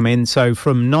texts come in. So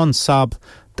from non-sub,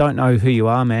 don't know who you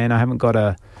are, man. I haven't got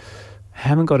a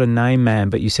name, man,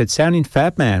 but you said sounding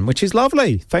fab, man, which is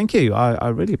lovely. Thank you. I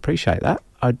really appreciate that.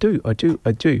 I do.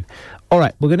 All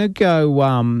right, we're going to go...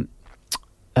 where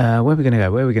are we going to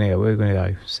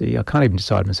go? See, I can't even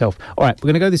decide myself. All right, we're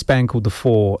going to go this band called The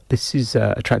Four. This is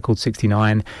a track called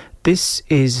 69. This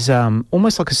is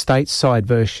almost like a stateside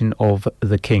version of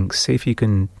The Kinks. See if you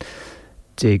can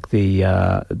dig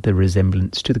the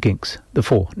resemblance to The Kinks. The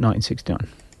Four, 1969.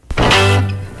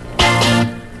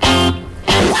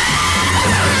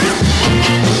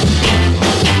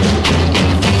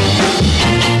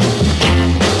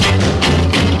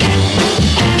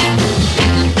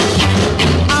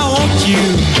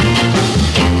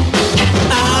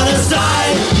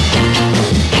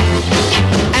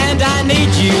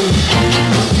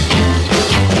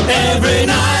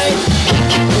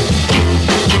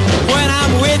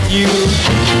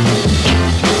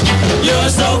 You're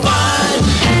so fine,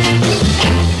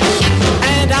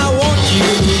 and I want you.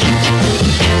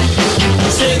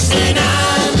 69.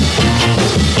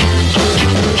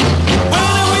 When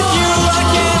I'm with you, I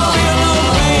can't feel no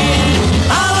pain.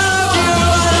 I love you,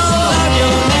 I don't love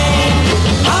your name.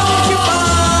 I want you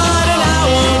fine, and I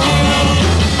want you.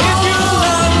 If you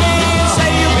love me, say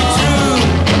you'll be true.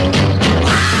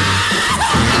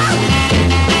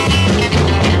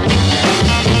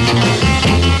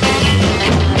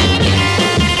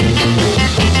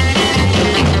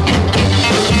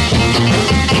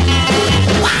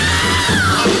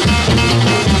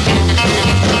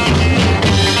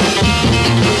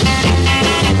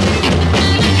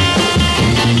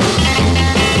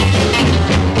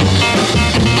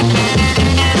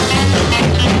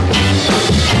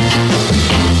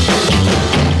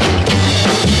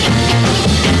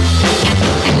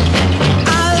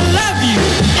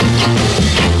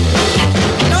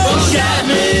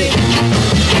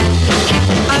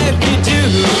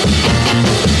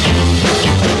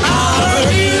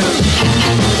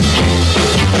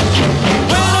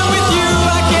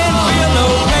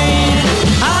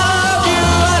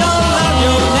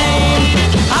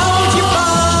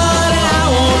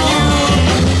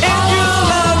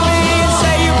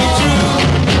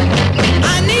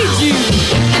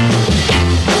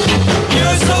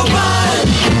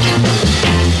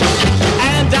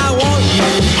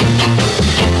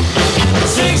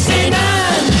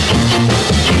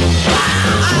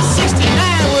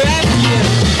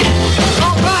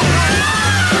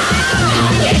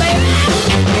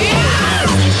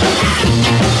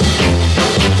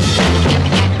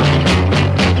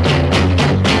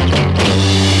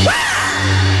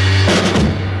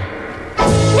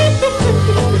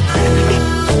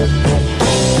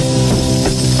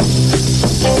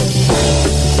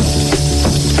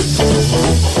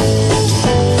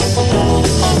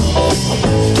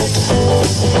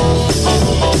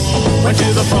 Went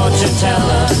to the fortune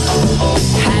teller,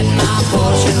 had my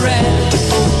fortune read.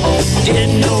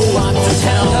 Didn't know what to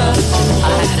tell her,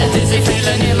 I had a dizzy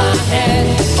feeling in my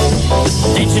head.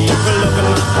 Then she took a look at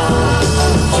my palm.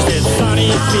 She said, "Sonny,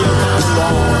 you feel kind of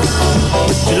warm."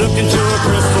 She looked into a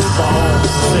crystal ball,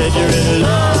 said, "You're in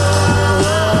love."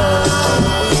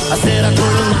 I said, "I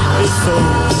could not be so.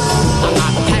 I'm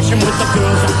not passion with the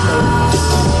girls I know."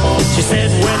 She said,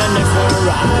 "When the next one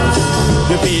arrives,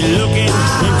 you'll be looking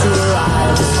into her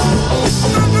eyes."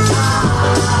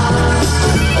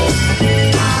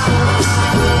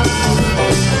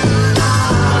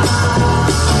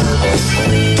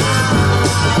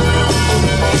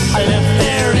 I left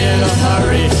there in a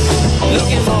hurry,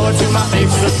 looking forward to my big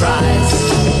surprise.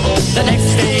 The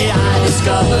next day I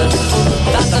discovered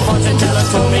that the fortune teller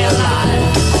told me a lie.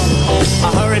 I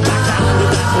hurried back down to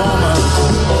that woman,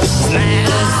 as mad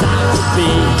as I could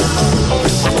be.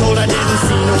 I told her I didn't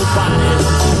see nobody.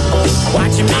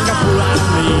 Why'd you make a fool out of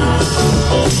me?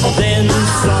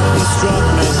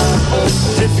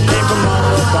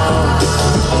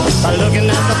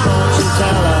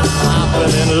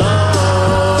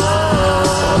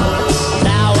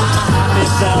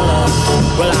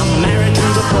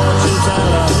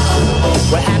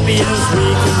 happy as we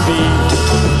can be.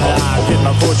 I get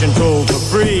my fortune told for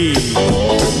free.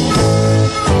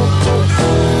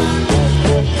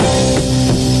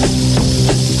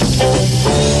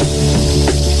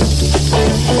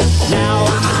 Now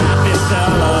I'm a happy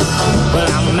fella, but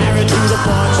I'm married to the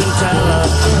fortune teller.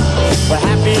 We're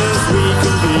happy as we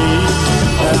can be,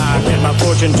 and I get my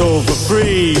fortune told for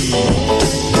free.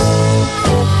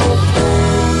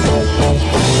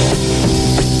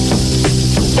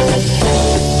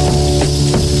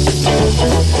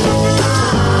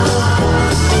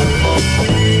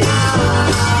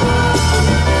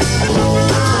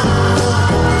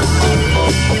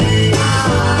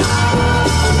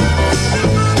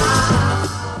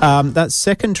 That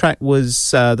second track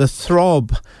was the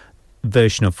Throb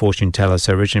version of Fortune Teller,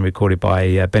 so originally recorded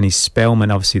by Benny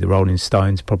Spellman. Obviously the Rolling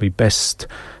Stones, probably best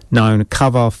known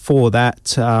cover for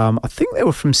that. I think they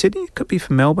were from Sydney, could be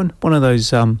from Melbourne, one of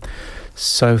those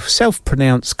so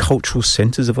self-pronounced cultural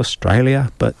centres of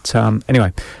Australia. But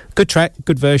anyway, good track,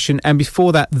 good version. And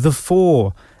before that, The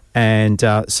Four. And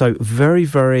so very,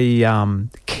 very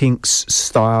Kinks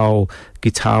style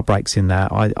guitar breaks in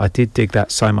that. I did dig that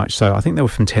so much. So I think they were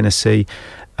from Tennessee.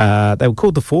 They were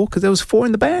called The Four because there was four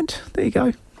in the band. There you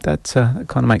go. That kind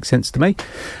of makes sense to me.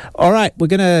 All right, we're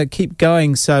going to keep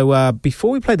going. So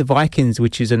before we play the Vikings,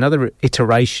 which is another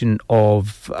iteration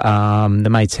of the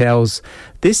Maytals,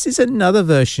 this is another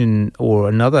version or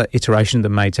another iteration of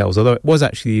the Maytals, although it was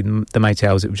actually the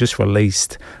Maytals. It was just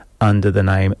released under the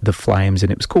name The Flames,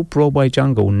 and it was called Broadway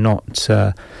Jungle, not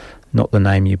the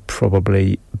name you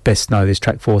probably best know this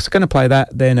track for. So going to play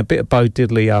that, then a bit of Bo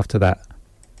Diddley after that.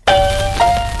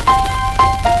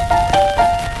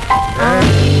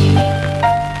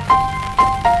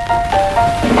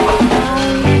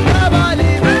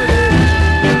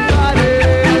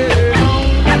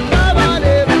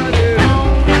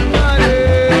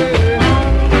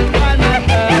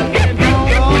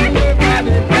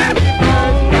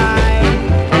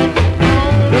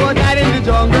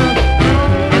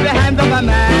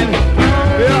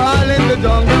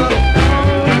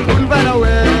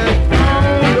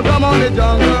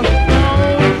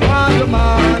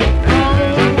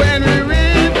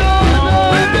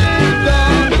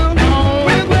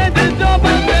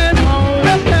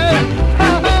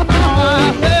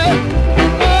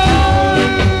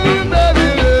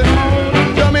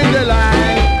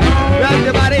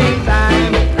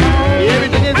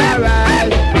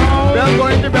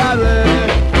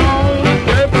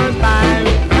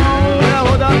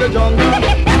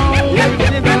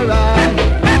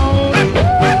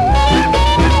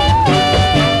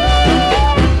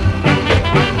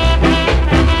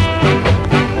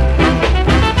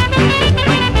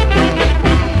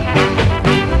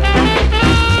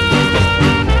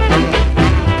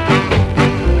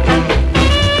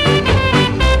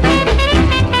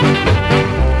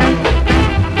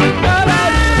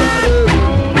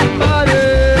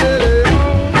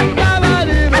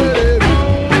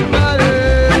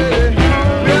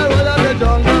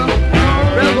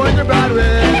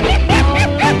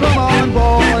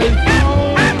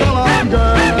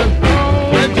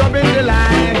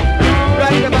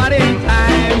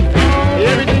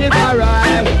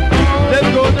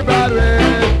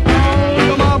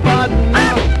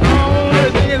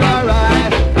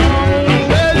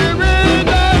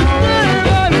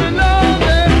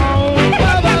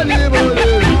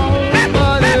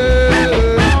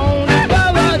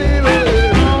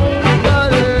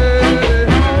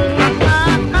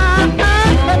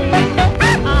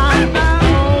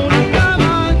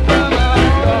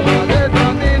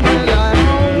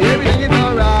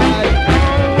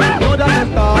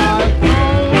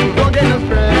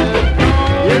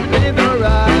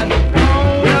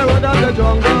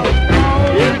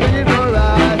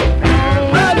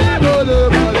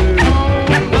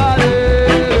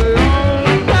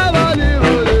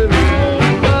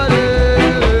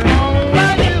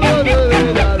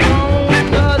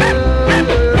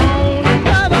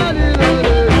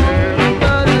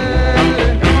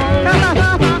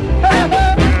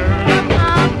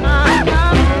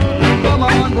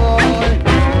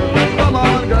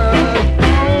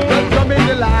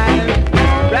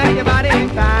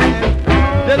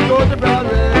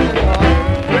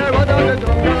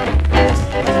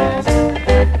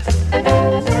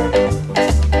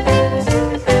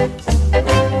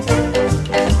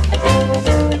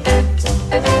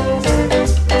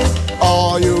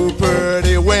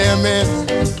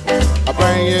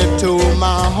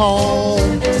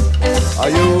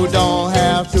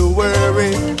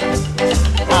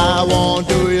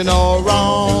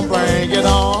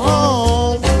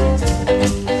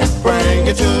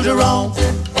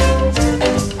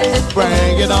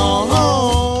 it on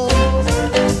home.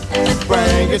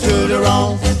 Bring it to the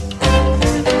room.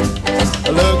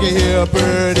 Looky here,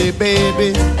 pretty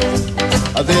baby.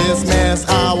 This mess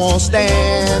I won't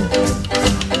stand.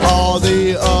 All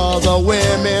the other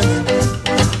women,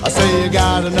 I say you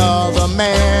got another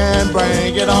man.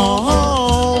 Bring it on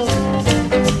home.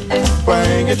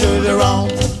 Bring it to the room.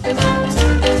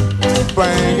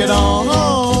 Bring it on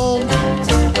home.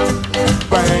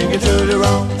 Bring it to the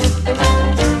room.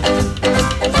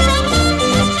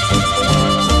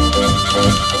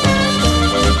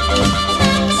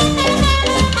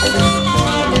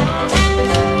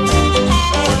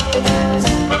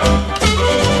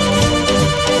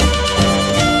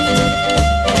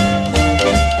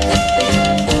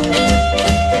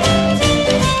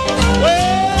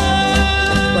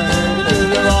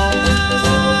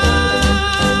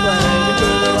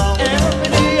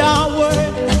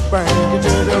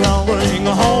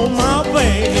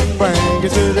 Bring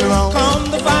it to the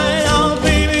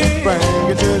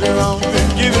room.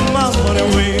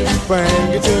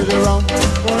 Bring it to the room.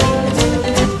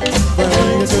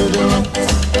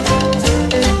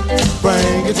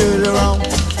 Bring it to the room.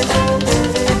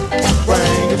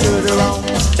 Bring it to the room.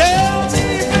 Tell me,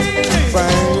 baby,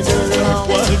 Bring it to the room.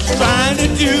 what you trying to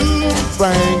do?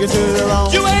 Bring it to the room.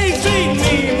 You ain't treating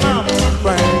me, mama,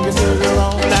 Bring it to the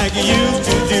room. like you used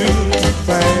to do.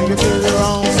 Bring it to the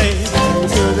room. Say, Bring it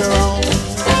to the room.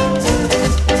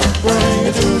 Bring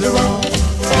it to the room.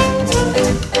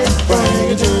 Bring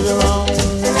it to the room.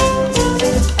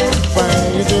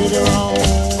 Bring it to the room.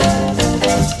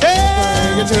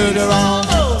 Bring it to the room.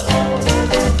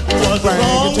 what's Bring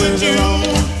wrong it to with the you? room.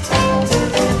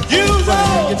 You Bring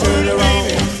know, it to the room.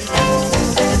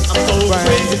 I'm so Bring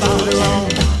crazy it to about the you. room.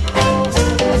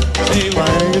 Say,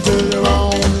 Bring it to the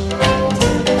room.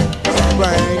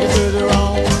 Bring it to the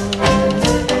room.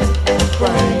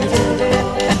 Bring it to the room.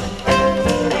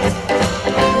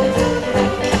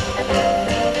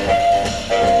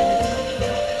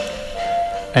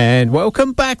 And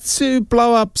welcome back to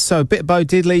Blow Up. So, bit of Bo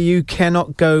Diddley. You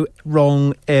cannot go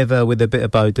wrong ever with a bit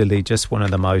of Bo Diddley. Just one of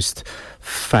the most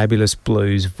fabulous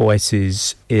blues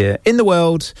voices in the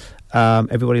world.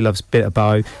 Everybody loves a bit of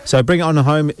Bo. So, Bring It On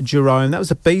Home, Jerome. That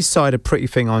was a B-side of Pretty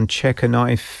Thing on Checker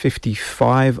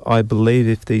 1955, I believe,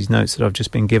 if these notes that I've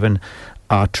just been given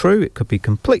are true. It could be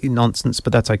completely nonsense,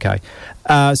 but that's okay.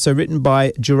 So written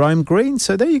by Jerome Green.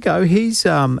 So there you go. He's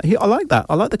I like that.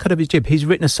 I like the cut of his jib. He's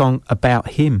written a song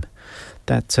about him.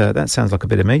 That sounds like a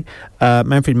bit of me.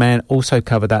 Manfred Mann also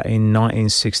covered that in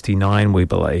 1969, we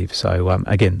believe. So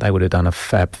again, they would have done a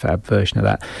fab version of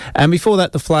that. And before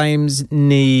that, The Flames,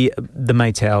 the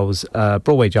Maytals,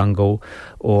 Broadway Jungle,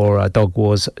 or Dog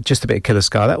Wars, Just a Bit of Killer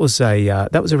Scar. That was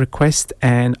a request,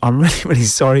 and I'm really, really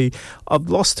sorry. I've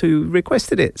lost who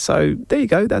requested it. So there you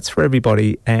go. That's for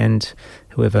everybody and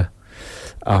whoever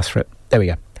asked for it. There we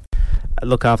go.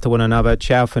 Look after one another.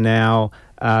 Ciao for now.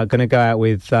 Going to go out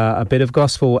with a bit of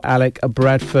gospel. Alec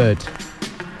Bradford.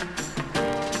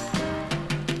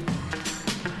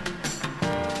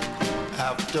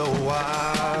 After a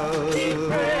while, keep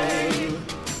praying.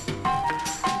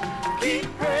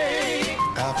 Keep praying.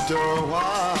 After a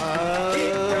while,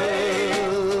 keep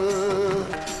praying.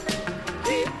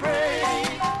 Keep praying.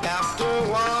 After a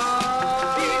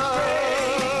while, keep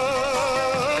praying.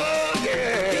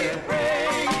 Yeah. Keep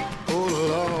praying. Oh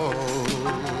Lord,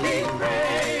 keep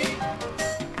praying.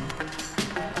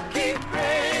 Keep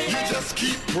praying. You just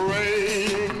keep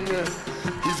praying.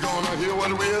 He's gonna hear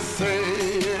what we're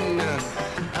saying.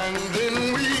 And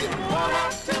then we won't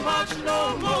have too much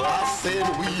no more. I said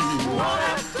we won't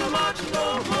have too much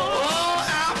no more. Oh,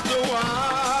 after a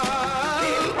while,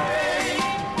 keep praying.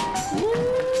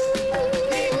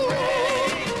 Keep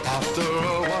praying. After a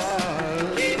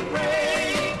while, keep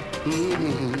praying.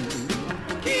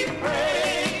 Keep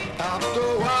praying. After a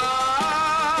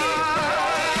while,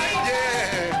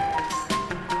 yeah.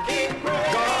 Keep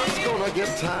praying. God's gonna get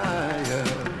tired.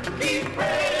 Keep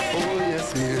praying. Oh yes,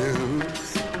 he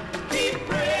is. Keep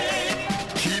praying.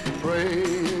 Keep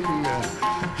praying.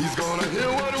 He's gonna hear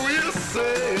what we're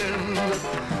saying.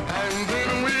 And then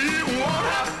we won't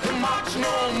have to march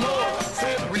no more.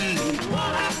 Said we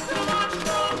won't have to march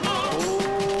no more.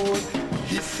 Oh,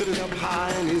 he's sitting up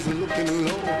high and he's looking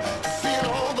low. Seeing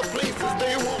all the places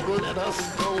they won't let us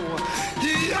go.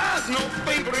 He has no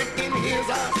favorite in his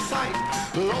eyesight.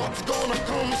 Lord's gonna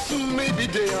come soon, maybe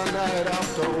day or night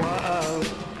after a while.